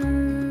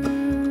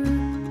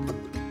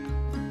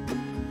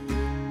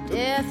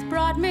 Death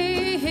brought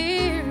me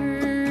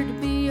here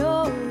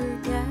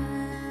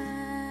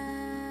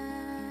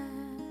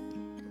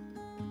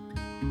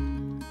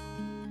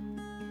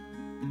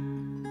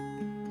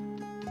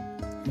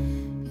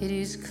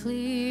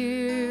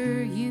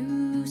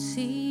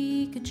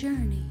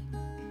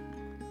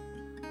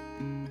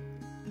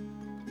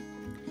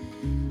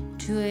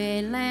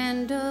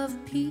land of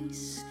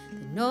peace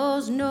that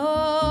knows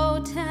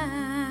no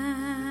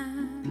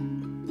time.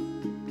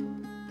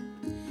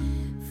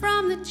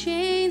 From the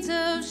chains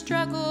of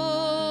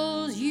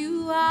struggles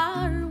you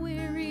are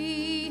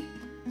weary.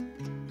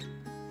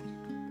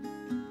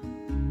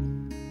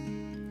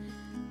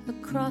 A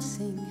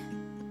crossing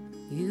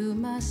you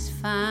must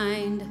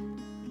find.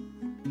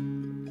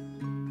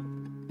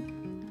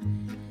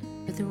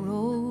 But the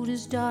road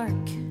is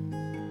dark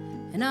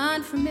and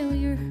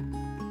unfamiliar.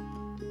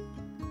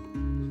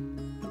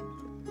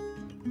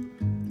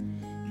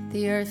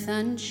 The earth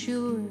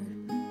unsure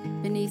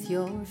beneath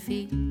your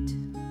feet.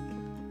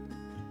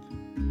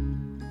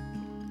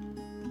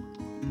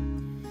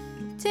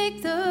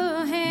 Take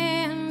the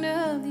hand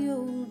of the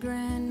old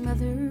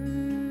grandmother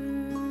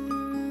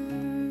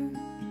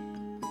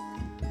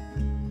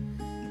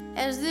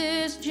as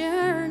this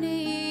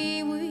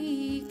journey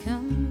we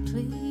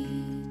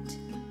complete.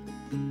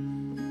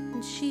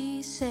 And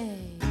she said,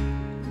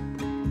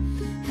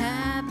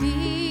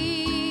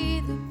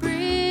 happy the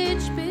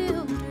bridge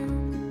builder.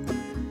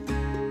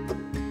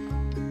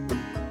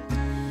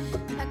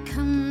 I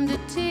come to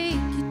take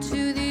you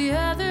to the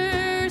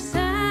other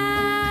side.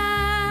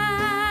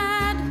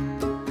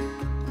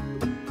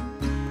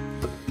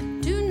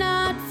 Do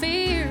not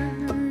fear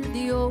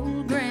the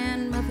old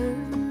grandmother.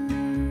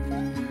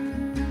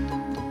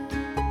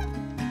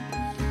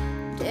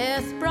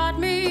 Death brought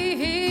me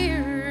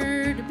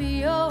here to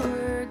be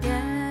your guide.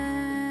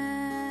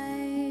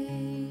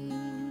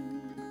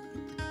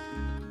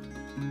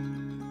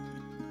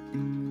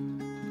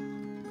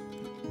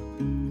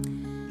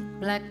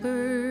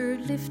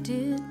 Blackbird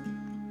lifted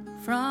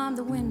from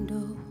the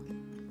window,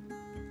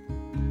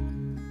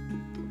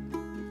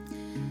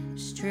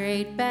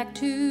 straight back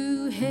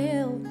to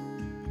hell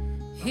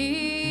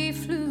he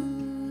flew.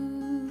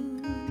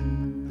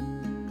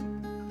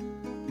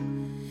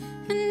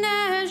 And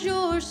as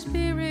your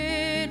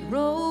spirit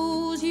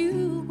rose,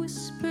 you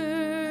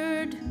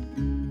whispered,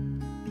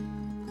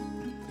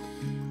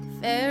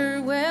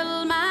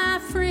 farewell, my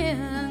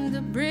friend,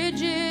 the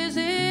bridge is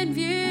in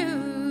view.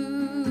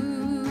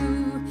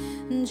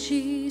 And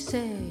she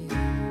said,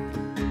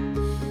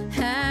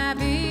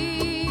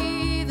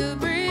 happy the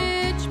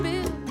bridge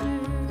builder.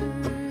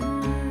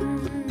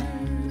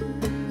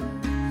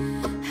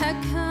 I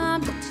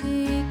come to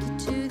take you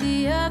to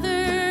the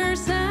other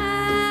side.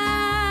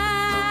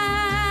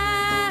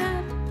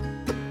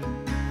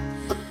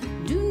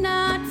 Do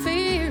not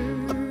fear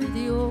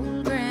the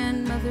old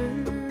grandmother.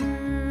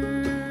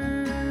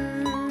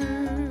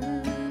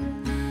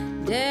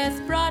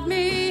 Death brought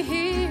me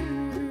here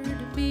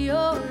to be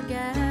your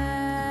guide.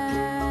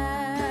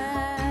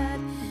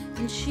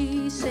 And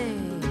she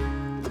said,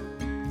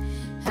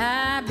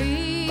 I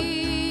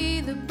be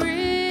the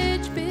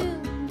bridge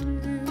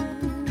builder.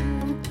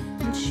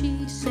 And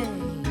she said,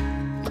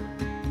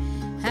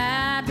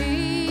 I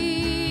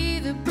be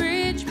the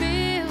bridge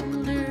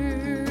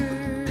builder.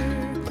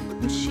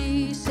 And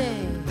she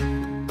said,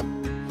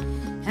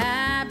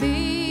 I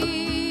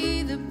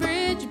be the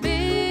bridge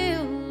builder.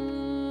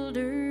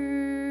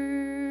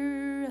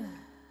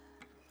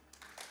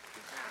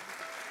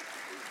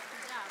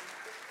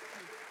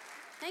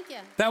 Thank you.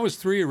 That was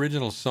 3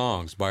 original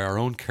songs by our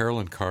own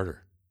Carolyn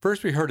Carter.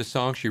 First, we heard a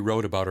song she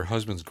wrote about her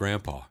husband's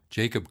grandpa,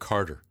 Jacob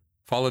Carter,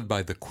 followed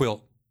by The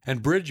Quilt,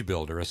 and Bridge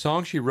Builder, a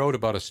song she wrote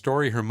about a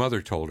story her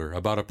mother told her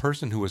about a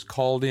person who was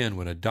called in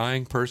when a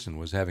dying person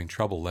was having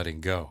trouble letting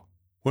go.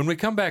 When we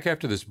come back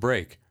after this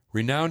break,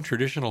 renowned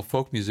traditional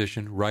folk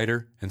musician,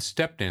 writer, and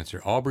step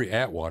dancer Aubrey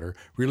Atwater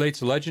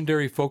relates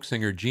legendary folk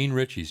singer Jean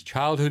Ritchie's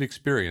childhood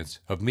experience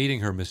of meeting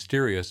her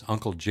mysterious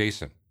Uncle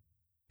Jason.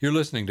 You're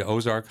listening to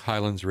Ozark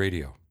Highlands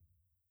Radio.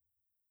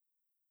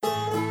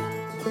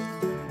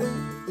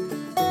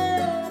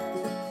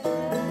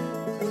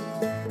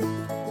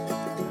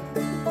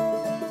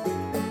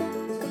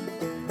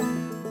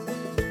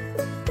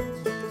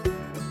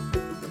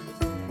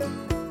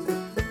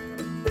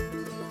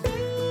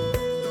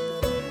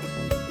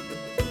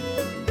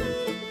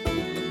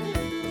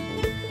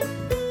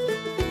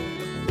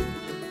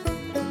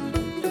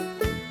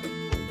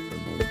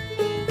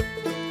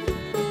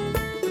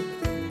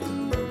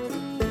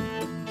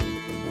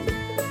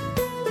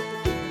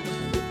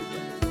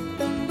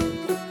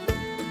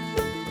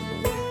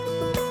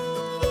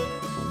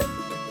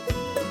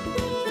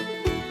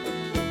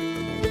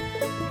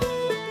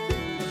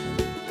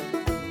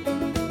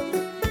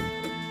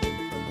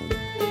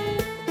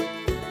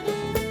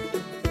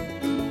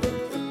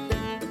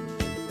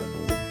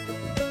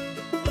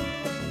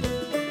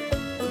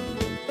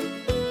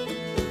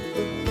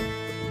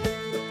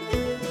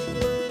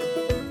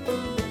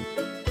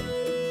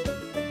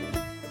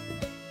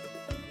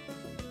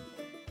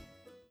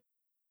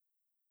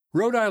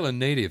 Rhode Island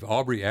native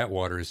Aubrey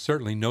Atwater is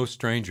certainly no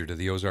stranger to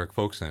the Ozark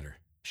Folk Center.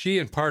 She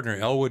and partner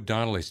Elwood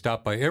Donnelly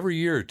stop by every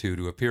year or two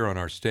to appear on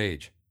our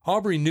stage.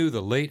 Aubrey knew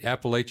the late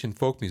Appalachian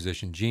folk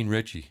musician Jean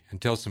Ritchie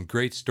and tells some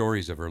great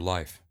stories of her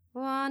life.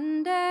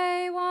 One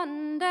day,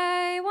 one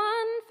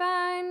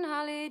fine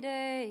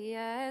holiday,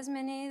 as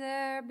many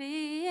there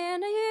be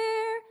in a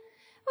year,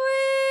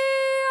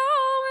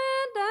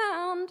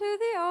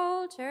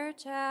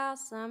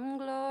 some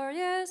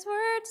glorious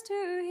words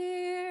to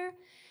hear.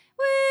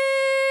 We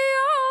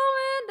all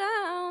went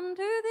down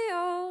to the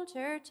old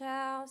church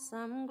house,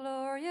 some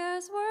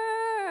glorious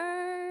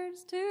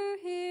words to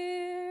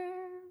hear.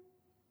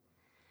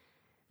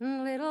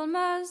 Little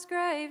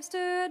Musgrave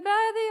stood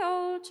by the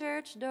old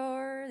church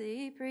door.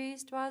 The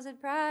priest was at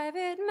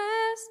private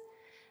mass,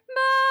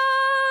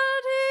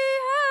 but he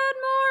had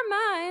more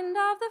mind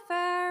of the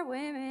fair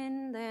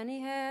women than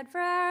he had for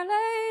Our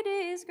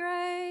Lady's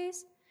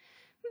grace.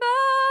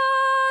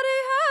 But he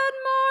had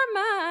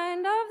more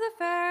mind of the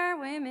fair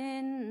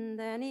women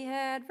than he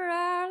had for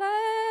Our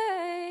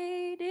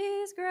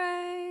Lady's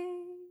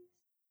grace.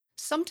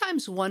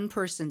 Sometimes one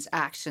person's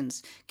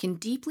actions can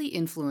deeply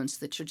influence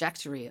the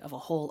trajectory of a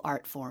whole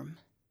art form.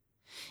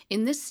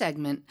 In this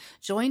segment,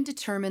 join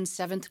determined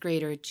 7th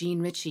grader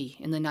Jean Ritchie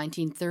in the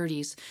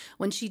 1930s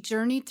when she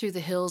journeyed through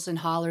the hills and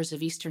hollers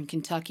of eastern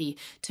Kentucky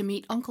to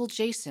meet Uncle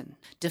Jason,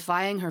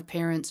 defying her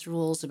parents'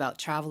 rules about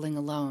traveling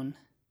alone.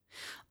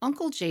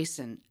 Uncle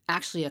Jason,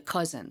 actually a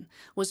cousin,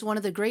 was one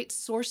of the great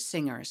source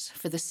singers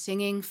for the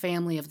singing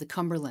family of the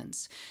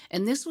Cumberlands,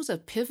 and this was a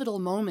pivotal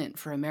moment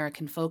for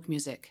American folk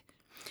music.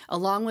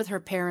 Along with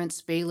her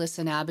parents, Baylis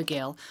and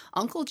Abigail,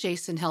 Uncle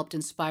Jason helped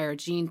inspire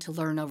Jean to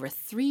learn over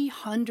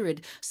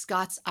 300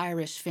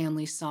 Scots-Irish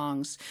family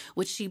songs,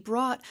 which she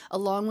brought,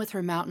 along with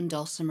her mountain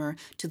dulcimer,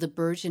 to the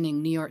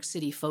burgeoning New York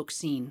City folk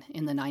scene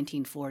in the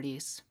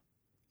 1940s.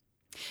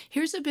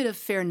 Here's a bit of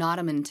Fair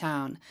Nottingham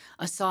Town,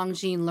 a song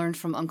Jean learned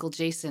from Uncle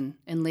Jason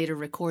and later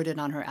recorded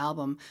on her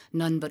album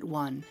None But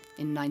One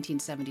in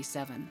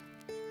 1977.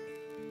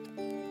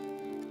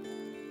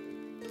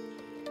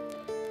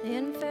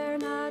 In fair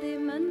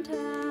Nottingham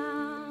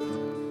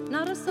town,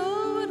 not a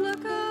soul would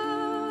look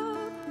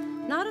up,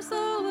 not a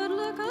soul would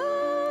look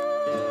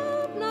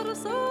up, not a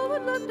soul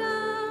would look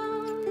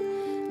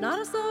down,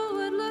 not a soul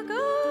would look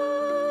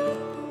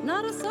up,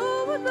 not a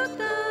soul would look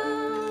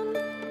down,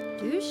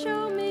 to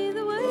show me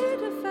the way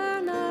to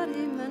fair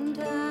Nottingham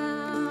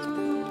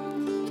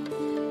town.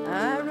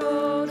 I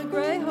rode a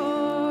grey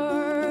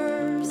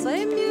horse,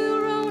 a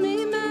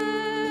mule-rony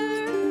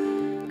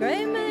mare,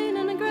 grey mane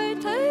and a grey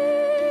tail,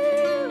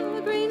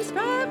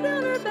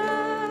 down her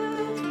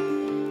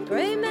back,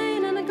 grey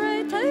mane and a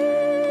grey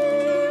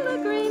tail, a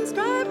green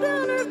stripe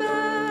down her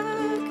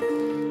back.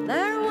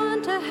 There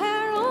want a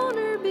hair on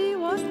her be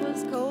what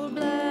was coal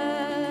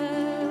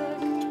black.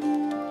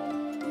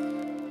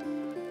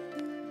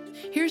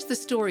 Here's the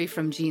story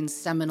from Jean's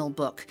seminal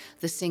book,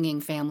 The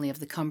Singing Family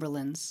of the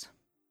Cumberlands.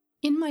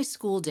 In my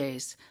school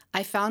days,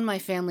 I found my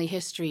family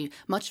history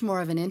much more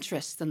of an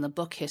interest than the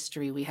book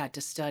history we had to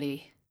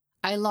study.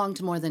 I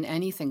longed more than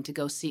anything to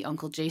go see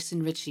Uncle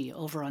Jason Ritchie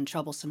over on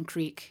Troublesome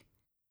Creek.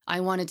 I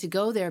wanted to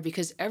go there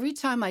because every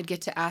time I'd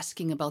get to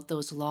asking about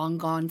those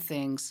long-gone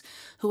things,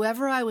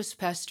 whoever I was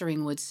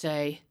pestering would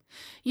say,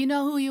 "You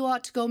know who you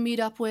ought to go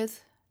meet up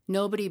with?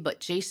 Nobody but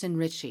Jason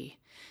Ritchie.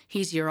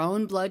 He's your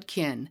own blood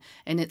kin,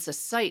 and it's a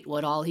sight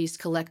what all he's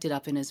collected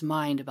up in his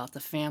mind about the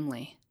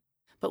family."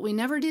 But we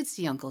never did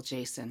see Uncle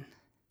Jason.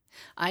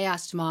 I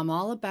asked Mom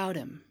all about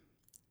him.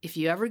 If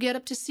you ever get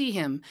up to see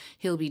him,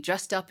 he'll be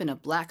dressed up in a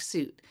black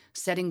suit,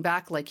 setting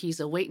back like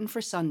he's a-waitin'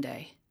 for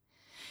Sunday.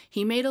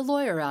 He made a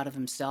lawyer out of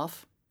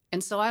himself,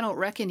 and so I don't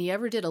reckon he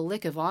ever did a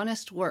lick of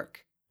honest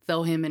work,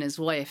 though him and his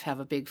wife have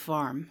a big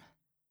farm.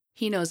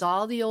 He knows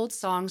all the old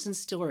songs and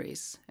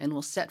stories, and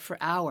will set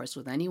for hours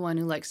with anyone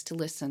who likes to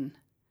listen.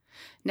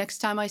 Next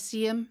time I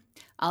see him,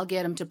 I'll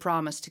get him to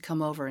promise to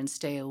come over and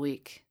stay a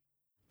week.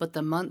 But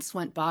the months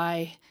went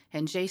by,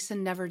 and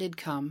Jason never did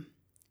come.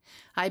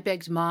 I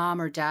begged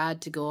Mom or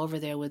Dad to go over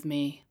there with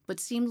me, but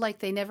seemed like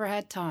they never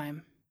had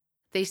time.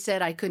 They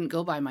said I couldn't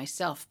go by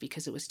myself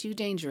because it was too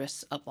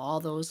dangerous up all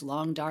those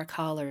long dark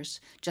hollers,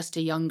 just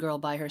a young girl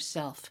by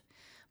herself,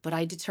 but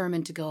I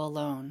determined to go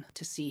alone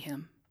to see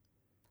him.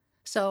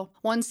 So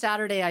one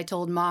Saturday I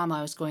told Mom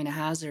I was going to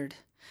Hazard.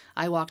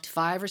 I walked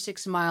 5 or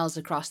 6 miles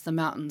across the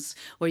mountains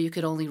where you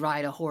could only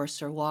ride a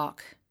horse or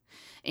walk.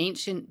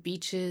 Ancient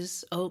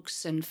beeches,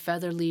 oaks, and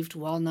feather-leaved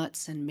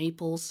walnuts and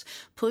maples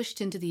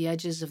pushed into the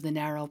edges of the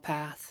narrow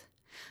path.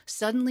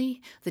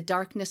 Suddenly, the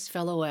darkness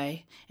fell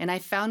away, and I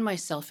found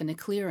myself in a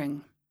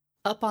clearing.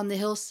 Up on the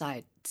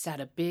hillside sat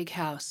a big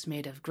house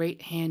made of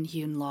great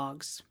hand-hewn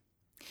logs.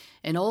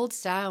 An old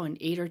sow and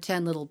 8 or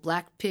 10 little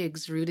black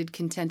pigs rooted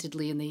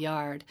contentedly in the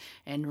yard,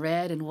 and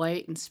red and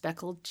white and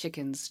speckled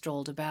chickens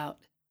strolled about.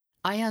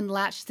 I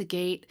unlatched the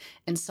gate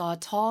and saw a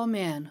tall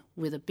man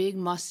with a big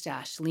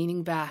mustache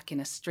leaning back in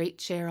a straight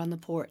chair on the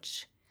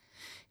porch.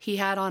 He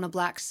had on a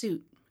black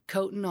suit,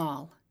 coat and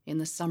all, in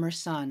the summer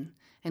sun,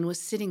 and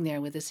was sitting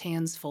there with his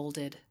hands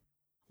folded.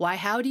 "Why,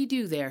 howdy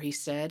do there," he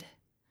said.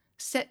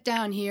 "Set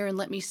down here and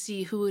let me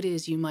see who it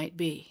is you might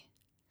be."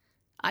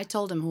 I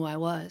told him who I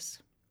was.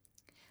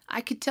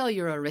 "I could tell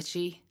you're a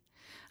Ritchie.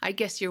 I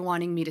guess you're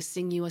wanting me to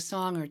sing you a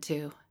song or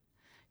two.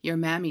 Your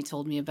mammy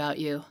told me about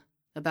you.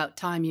 About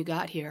time you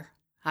got here.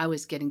 I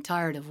was getting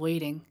tired of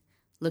waiting,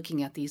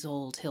 looking at these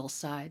old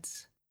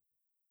hillsides."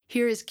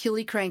 Here is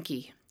Killy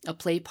Cranky, a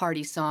play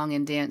party song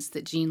and dance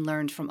that Jean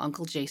learned from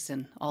Uncle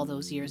Jason all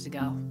those years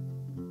ago.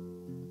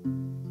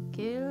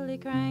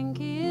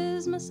 Killiecrankie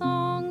is my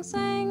song,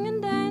 sing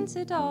and dance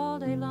it all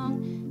day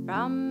long.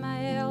 From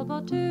my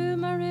elbow to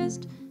my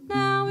wrist,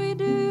 now we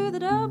do the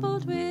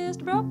double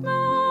twist. Broke my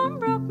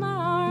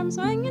arm,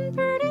 swinging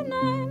pretty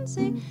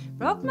Nancy.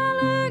 Broke my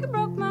leg,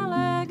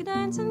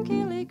 dancing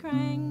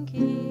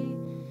Killiecrankie.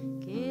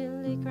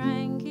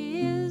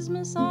 Killiecrankie is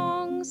my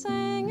song,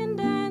 sing and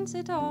dance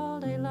it all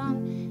day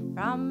long.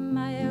 From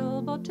my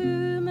elbow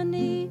to my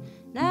knee,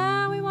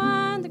 now we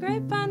wind the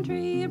grapevine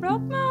tree.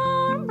 Broke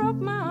my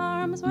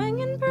arm,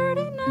 swinging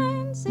pretty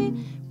Nancy.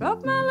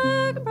 Broke my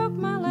leg,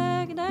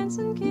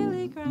 dancing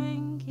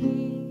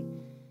Killiecrankie.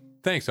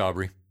 Thanks,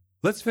 Aubrey.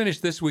 Let's finish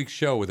this week's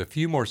show with a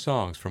few more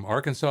songs from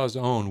Arkansas's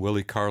own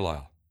Willie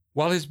Carlisle.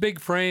 While his big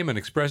frame and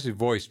expressive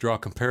voice draw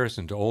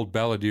comparison to old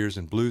balladeers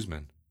and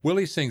bluesmen,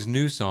 Willie sings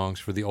new songs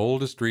for the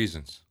oldest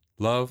reasons: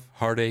 love,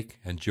 heartache,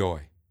 and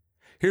joy.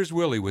 Here's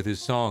Willie with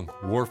his song,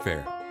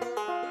 Warfare.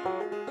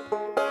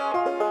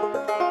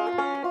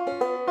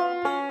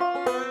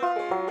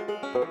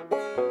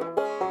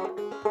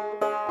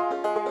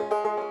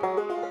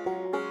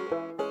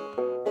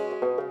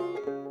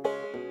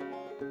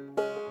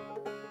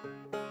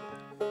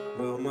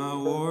 Well, my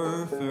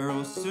warfare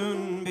will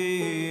soon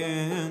be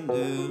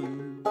ended.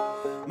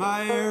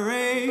 My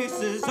race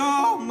is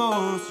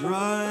almost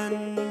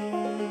run.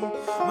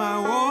 My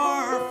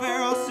warfare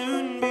will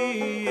soon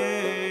be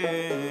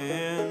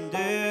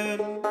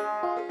ended.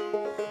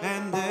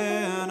 And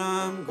then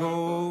I'm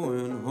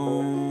going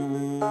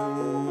home.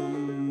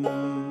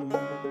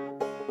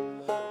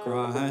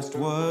 Christ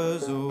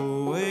was a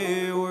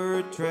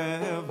wayward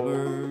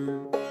traveler.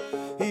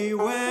 He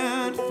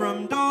went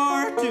from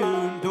door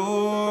to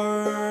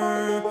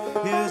door.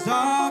 His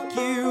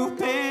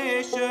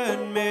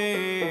occupation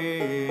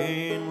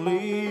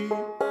mainly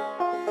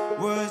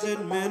was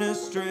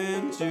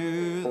administering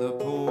to the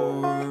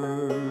poor.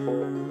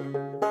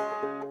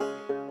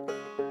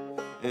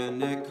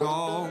 And they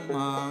call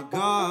my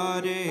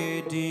God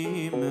a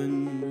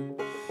demon.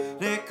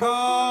 They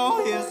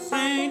call his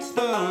saints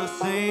the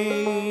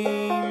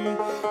same.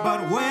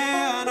 But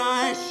when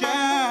I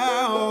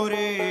shout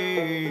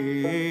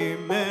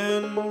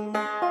amen,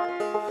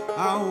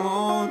 I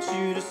want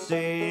you to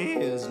say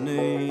his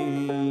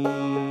name.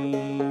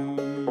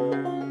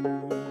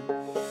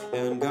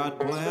 And God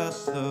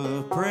bless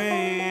the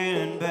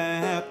praying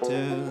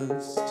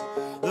Baptist,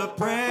 the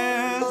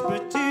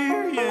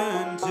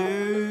Presbyterian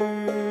too,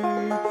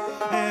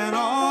 and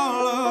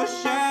all the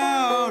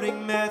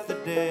shouting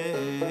Methodists.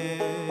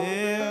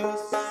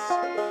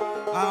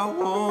 I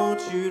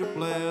want you to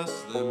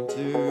bless them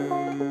too.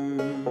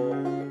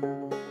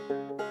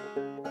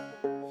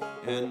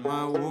 And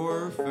my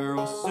warfare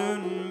will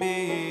soon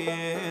be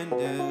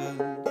ended.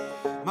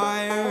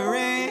 My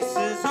race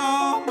is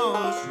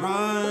almost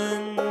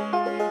run.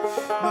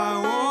 My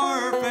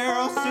warfare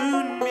will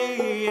soon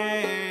be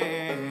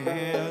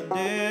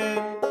ended.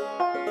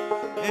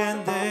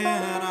 And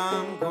then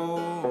I'm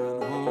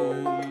going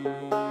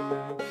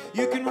home.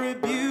 You can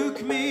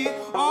rebuke me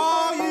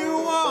all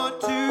you want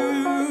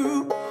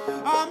to.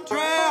 I'm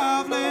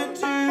traveling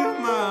to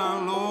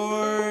my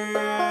Lord.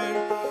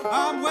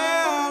 I'm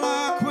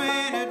well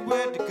acquainted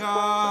with the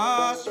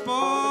gospel.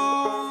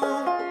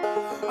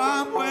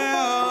 I'm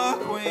well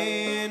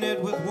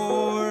acquainted with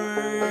war.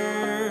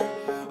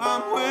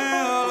 I'm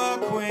well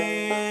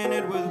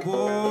acquainted with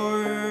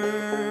war.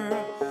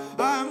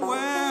 I'm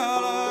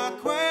well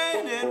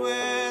acquainted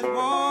with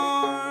war.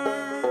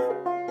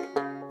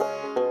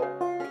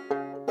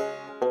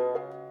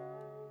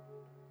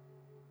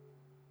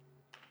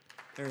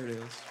 There it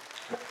is.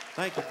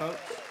 Thank you, folks.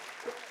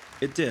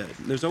 It did.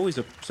 There's always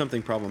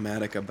something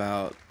problematic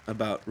about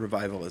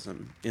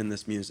revivalism in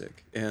this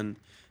music, and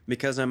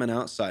because I'm an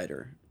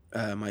outsider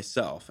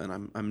myself,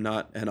 and I'm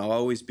not, and I'll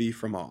always be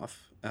from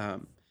off.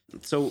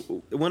 So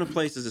when a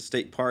place is a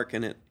state park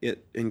and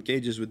it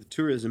engages with the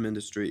tourism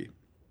industry,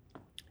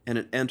 and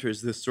it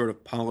enters this sort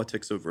of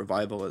politics of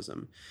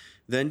revivalism,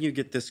 then you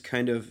get this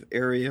kind of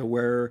area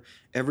where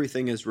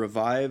everything is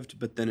revived,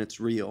 but then it's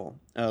real,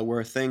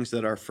 where things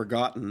that are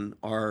forgotten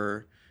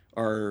are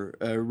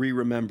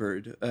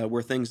re-remembered,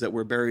 where things that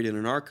were buried in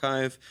an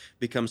archive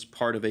becomes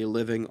part of a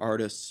living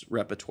artist's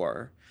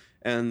repertoire.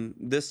 And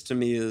this, to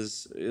me,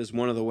 is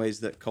one of the ways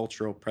that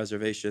cultural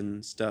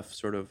preservation stuff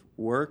sort of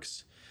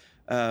works.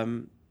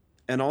 And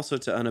also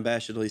to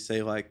unabashedly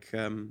say, like,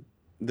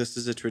 this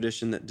is a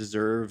tradition that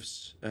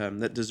deserves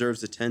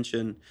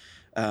attention,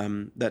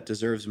 that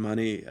deserves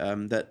money,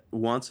 that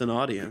wants an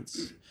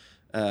audience,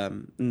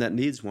 and that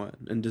needs one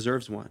and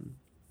deserves one,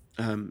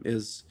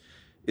 is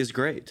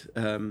great.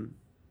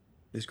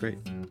 Is great.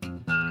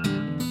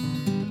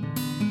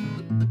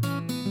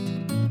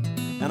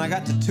 And I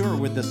got to tour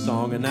with this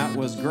song, and that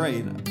was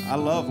great. I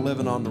love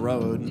living on the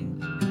road,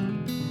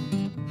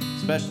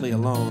 especially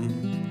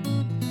alone.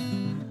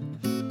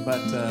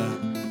 But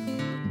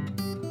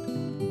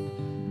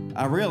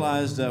I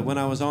realized when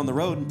I was on the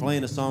road and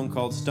playing a song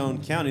called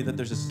Stone County that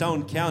there's a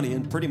Stone County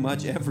in pretty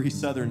much every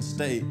southern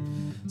state.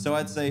 So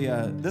I'd say,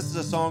 this is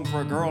a song for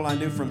a girl I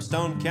knew from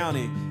Stone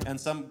County, and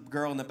some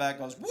girl in the back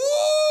goes,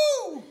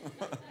 woo!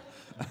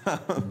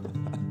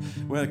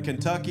 Well,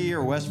 Kentucky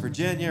or West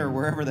Virginia or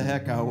wherever the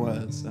heck I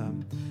was.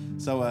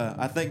 So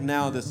I think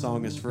now this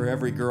song is for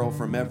every girl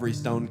from every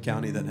Stone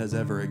County that has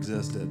ever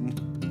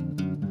existed.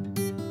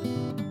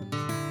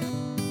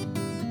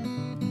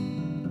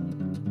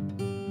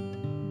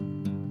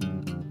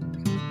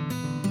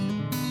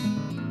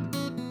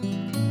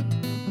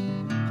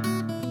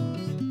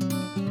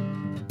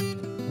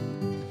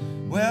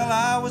 Well,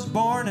 I was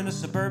born in a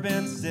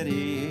suburban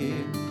city.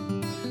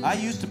 I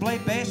used to play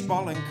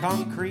baseball in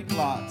concrete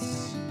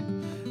lots.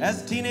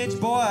 As a teenage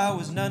boy, I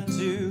was none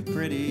too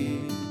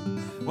pretty.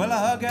 Well, a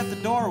hug at the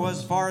door was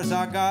as far as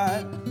I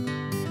got.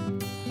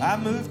 I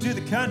moved to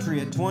the country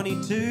at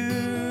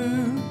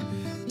 22.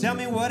 Tell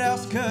me what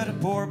else could a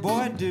poor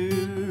boy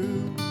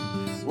do?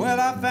 Well,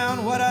 I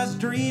found what I was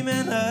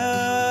dreaming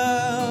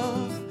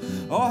of.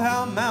 Oh,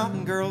 how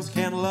mountain girls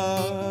can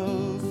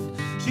love.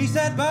 She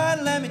said,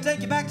 bud, let me take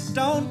you back to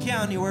Stone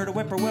County, where the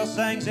whippoorwill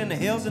sings in the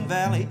hills and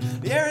valley.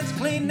 The air is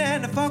clean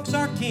and the folks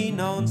are keen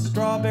on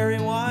strawberry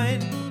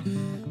wine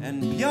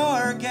and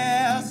pure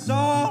gasoline.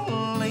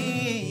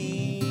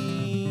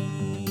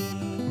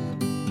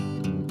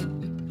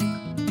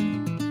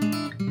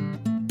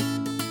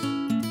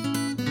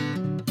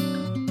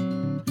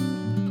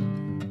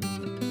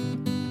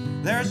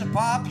 There's a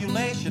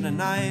population of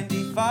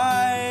 95.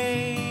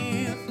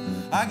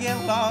 I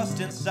get lost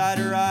inside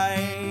her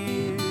eyes.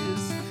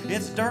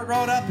 It's a dirt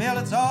road uphill,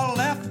 it's all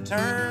left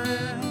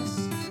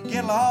turns.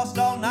 Get lost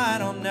all night,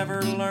 I'll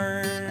never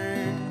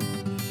learn.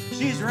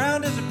 She's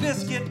round as a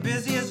biscuit,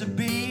 busy as a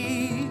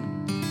bee.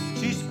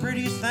 She's the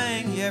prettiest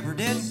thing you ever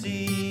did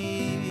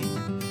see.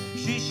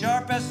 She's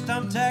sharp as a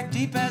thumbtack,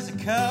 deep as a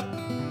cup.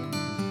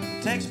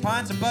 Takes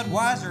pints of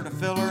Budweiser to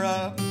fill her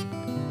up.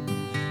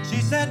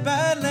 She said,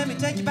 bud, let me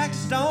take you back to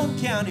Stone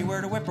County,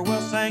 where the whippoorwill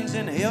sings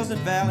in the hills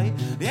and valley.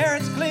 The air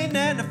is clean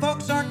and the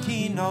folks are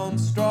keen on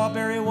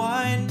strawberry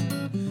wine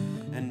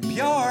and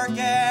pure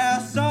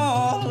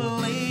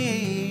gasoline.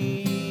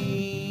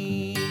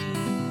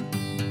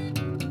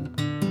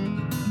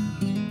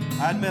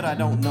 I admit I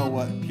don't know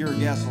what pure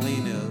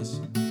gasoline is,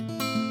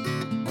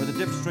 or the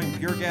difference between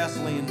pure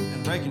gasoline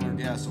and regular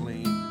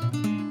gasoline.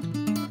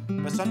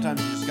 But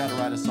sometimes you just gotta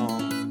write a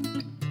song,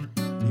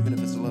 even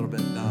if it's a little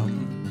bit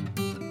dumb.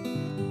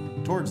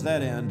 Towards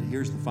that end,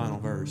 here's the final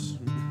verse.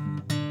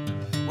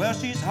 Well,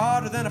 she's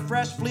hotter than a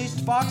fresh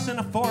fleeced fox in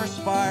a forest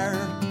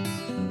fire.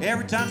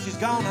 Every time she's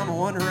gone, I'm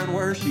wondering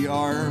where she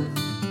are.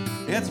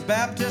 It's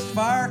Baptist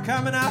fire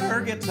coming out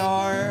her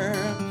guitar.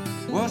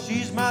 Well,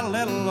 she's my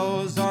little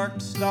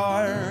Ozark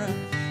star.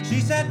 She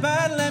said,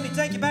 bud, let me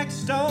take you back to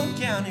Stone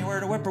County,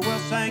 where the whippoorwill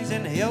sings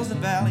in the hills and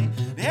valley.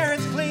 The air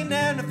is clean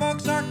and the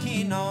folks are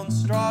keen on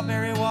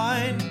strawberry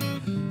wine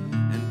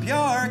and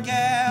pure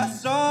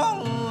gasoline.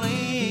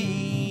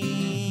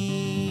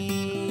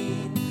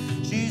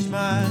 She's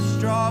my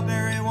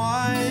strawberry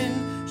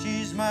wine.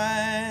 She's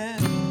my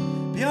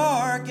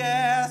pure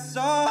gasoline.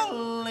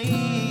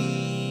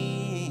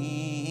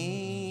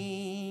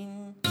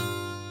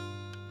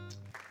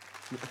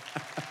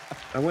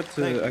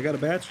 I got a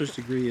bachelor's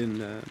degree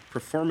in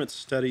performance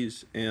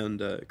studies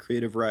and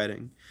creative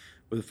writing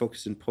with a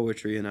focus in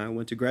poetry, and I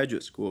went to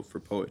graduate school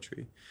for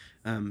poetry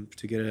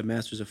to get a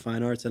master's of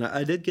fine arts, and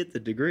I did get the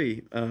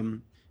degree,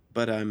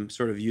 but I'm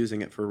sort of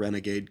using it for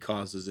renegade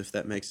causes, if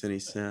that makes any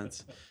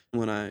sense.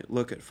 When I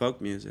look at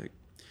folk music,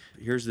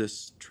 here's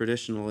this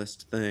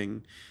traditionalist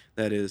thing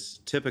that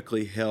is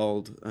typically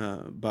held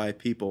by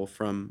people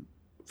from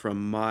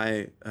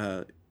my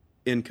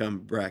income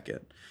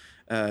bracket.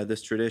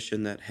 This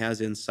tradition that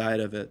has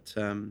inside of it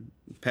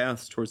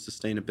paths towards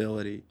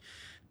sustainability,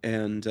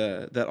 and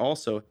that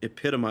also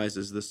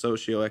epitomizes the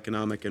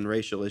socioeconomic and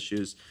racial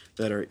issues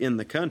that are in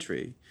the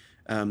country.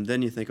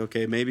 Then you think,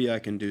 okay, maybe I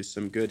can do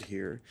some good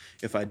here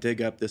if I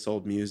dig up this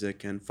old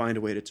music and find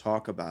a way to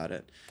talk about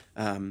it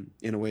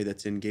in a way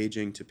that's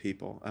engaging to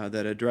people,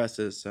 that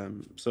addresses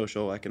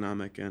social,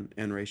 economic,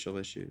 and racial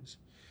issues.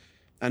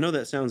 I know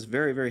that sounds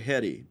very, very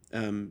heady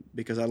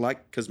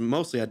because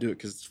mostly I do it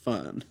because it's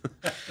fun.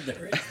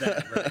 There is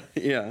that, right?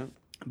 Yeah,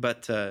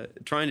 but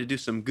trying to do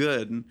some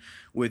good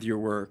with your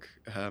work,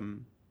 I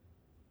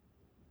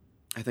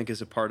think,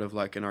 is a part of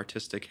like an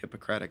artistic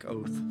Hippocratic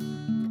oath.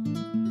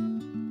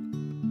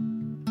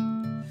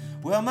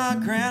 Well, my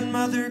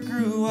grandmother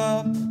grew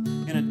up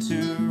in a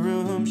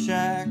 2-room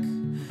shack.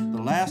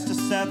 The last of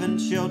 7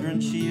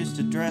 children, she used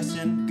to dress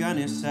in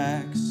gunny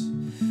sacks.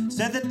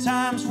 Said that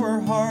times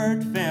were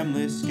hard,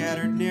 families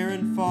scattered near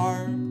and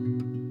far.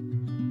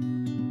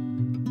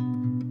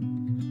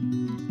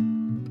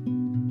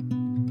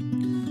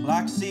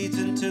 Like seeds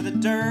into the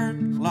dirt,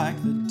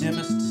 like the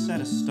dimmest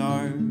set of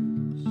stars.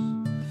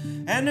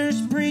 And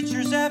there's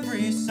preachers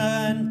every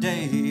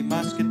Sunday,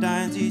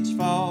 muscadines each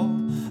fall.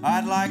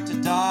 I'd like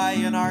to die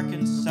in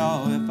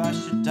Arkansas if I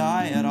should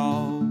die at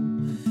all.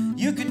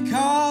 You could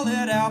call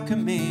it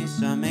alchemy,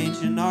 some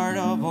ancient art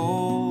of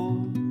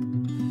old.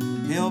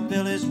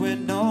 Hillbillies with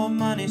no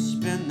money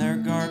spin their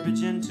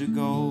garbage into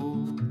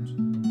gold.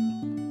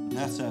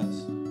 That's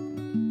us.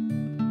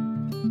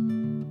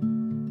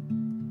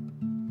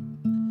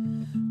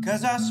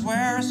 'Cause I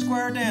swear a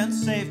square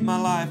dance saved my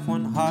life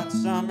one hot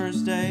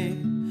summer's day.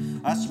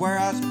 I swear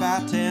I was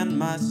about to end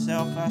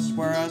myself, I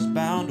swear I was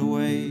bound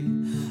away.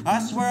 I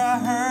swear I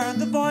heard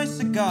the voice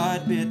of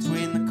God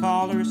between the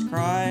caller's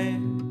cries.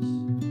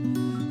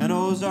 An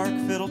Ozark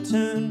fiddle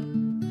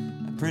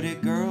tune, a pretty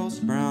girl's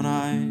brown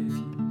eyes.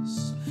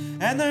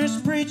 And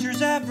there's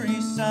preachers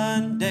every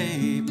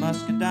Sunday,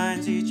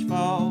 muscadines each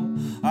fall.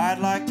 I'd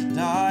like to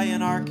die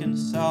in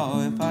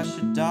Arkansas if I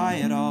should die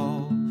at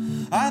all.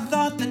 I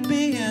thought that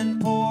being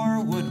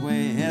poor would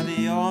weigh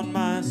heavy on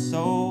my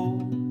soul,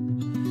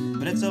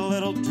 but it's a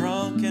little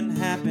drunken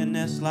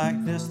happiness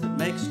like this that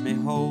makes me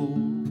whole.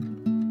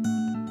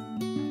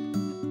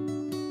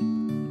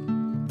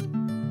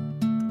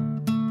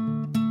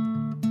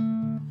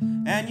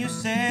 And you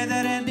say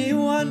that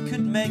anyone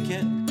could make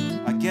it,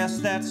 I guess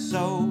that's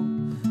so.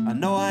 I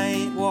know I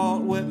ain't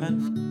Walt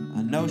Whitman,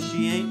 I know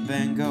she ain't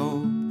Van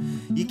Gogh.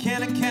 You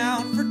can't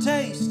account for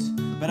taste,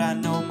 but I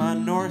know my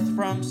north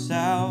from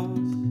south.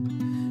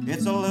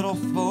 It's a little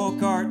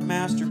folk art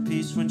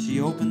masterpiece when she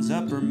opens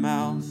up her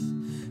mouth.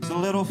 It's a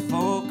little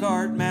folk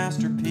art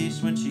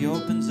masterpiece when she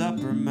opens up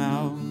her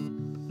mouth.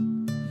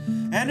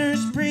 And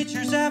there's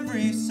preachers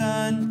every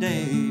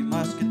Sunday,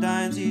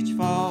 muscadines each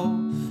fall.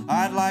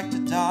 I'd like to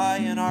die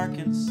in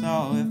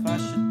Arkansas if I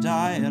should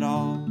die at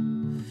all.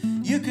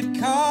 You could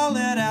call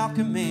it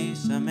alchemy,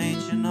 some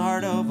ancient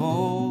art of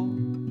old.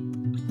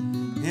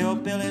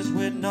 Hillbillies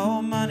with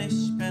no money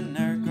spin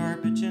their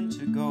garbage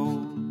into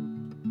gold.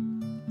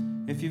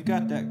 If you've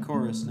got that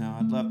chorus now,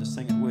 I'd love to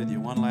sing it with you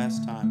one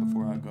last time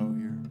before I go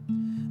here.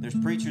 There's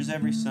preachers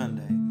every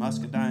Sunday,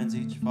 muscadines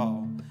each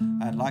fall.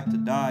 I'd like to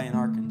die in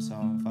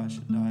Arkansas if I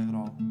should die at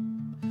all.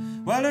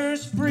 Well,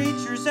 there's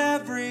preachers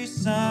every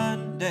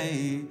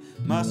Sunday,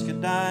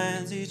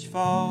 muscadines each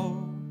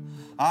fall.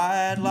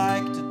 I'd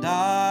like to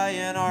die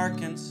in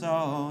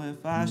Arkansas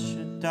if I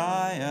should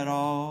die at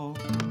all.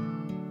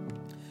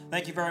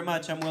 Thank you very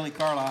much. I'm Willie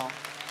Carlisle.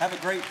 Have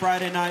a great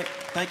Friday night.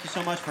 Thank you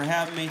so much for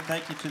having me.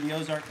 Thank you to the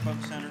Ozark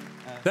Folk Center.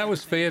 That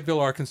was Fayetteville,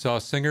 Arkansas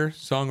singer,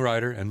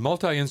 songwriter, and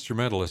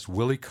multi-instrumentalist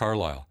Willie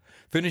Carlisle,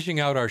 finishing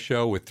out our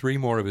show with 3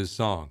 more of his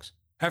songs.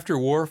 After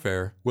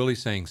Warfare, Willie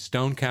sang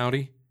Stone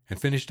County and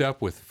finished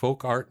up with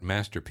Folk Art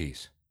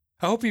Masterpiece.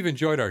 I hope you've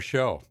enjoyed our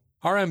show.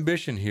 Our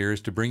ambition here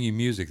is to bring you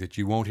music that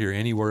you won't hear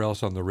anywhere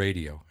else on the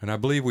radio, and I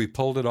believe we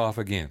pulled it off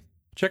again.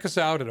 Check us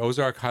out at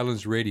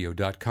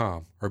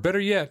ozarkhighlandsradio.com, or better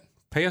yet,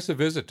 pay us a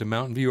visit to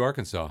Mountain View,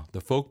 Arkansas,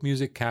 the folk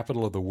music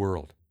capital of the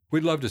world.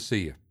 We'd love to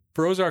see you.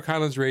 For Ozark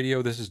Highlands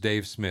Radio, this is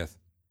Dave Smith.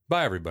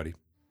 Bye, everybody.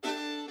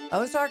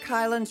 Ozark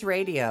Highlands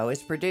Radio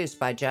is produced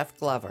by Jeff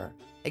Glover.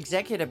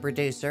 Executive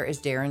producer is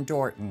Darren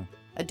Dorton.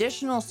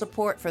 Additional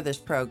support for this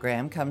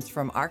program comes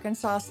from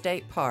Arkansas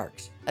State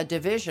Parks, a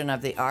division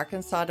of the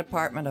Arkansas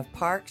Department of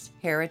Parks,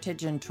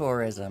 Heritage, and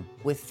Tourism,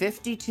 with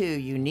 52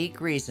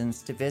 unique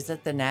reasons to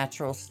visit the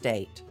natural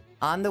state.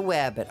 On the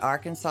web at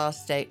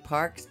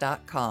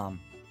arkansasstateparks.com.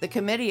 The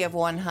Committee of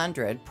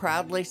 100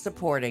 proudly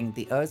supporting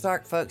the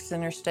Ozark Folk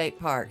Center State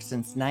Park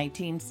since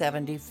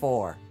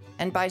 1974.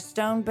 And by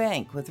Stone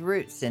Bank with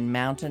roots in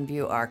Mountain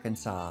View,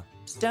 Arkansas.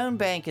 Stone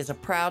Bank is a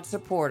proud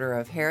supporter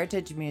of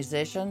heritage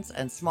musicians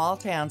and small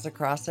towns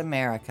across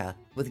America,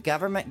 with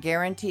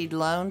government-guaranteed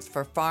loans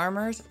for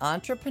farmers,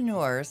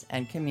 entrepreneurs,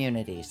 and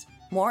communities.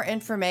 More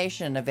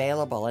information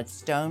available at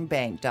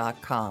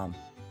stonebank.com.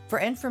 For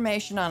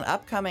information on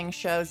upcoming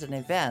shows and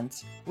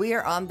events, we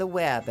are on the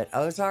web at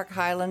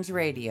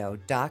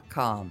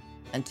ozarkhighlandsradio.com.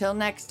 Until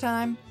next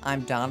time,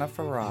 I'm Donna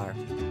Farrar.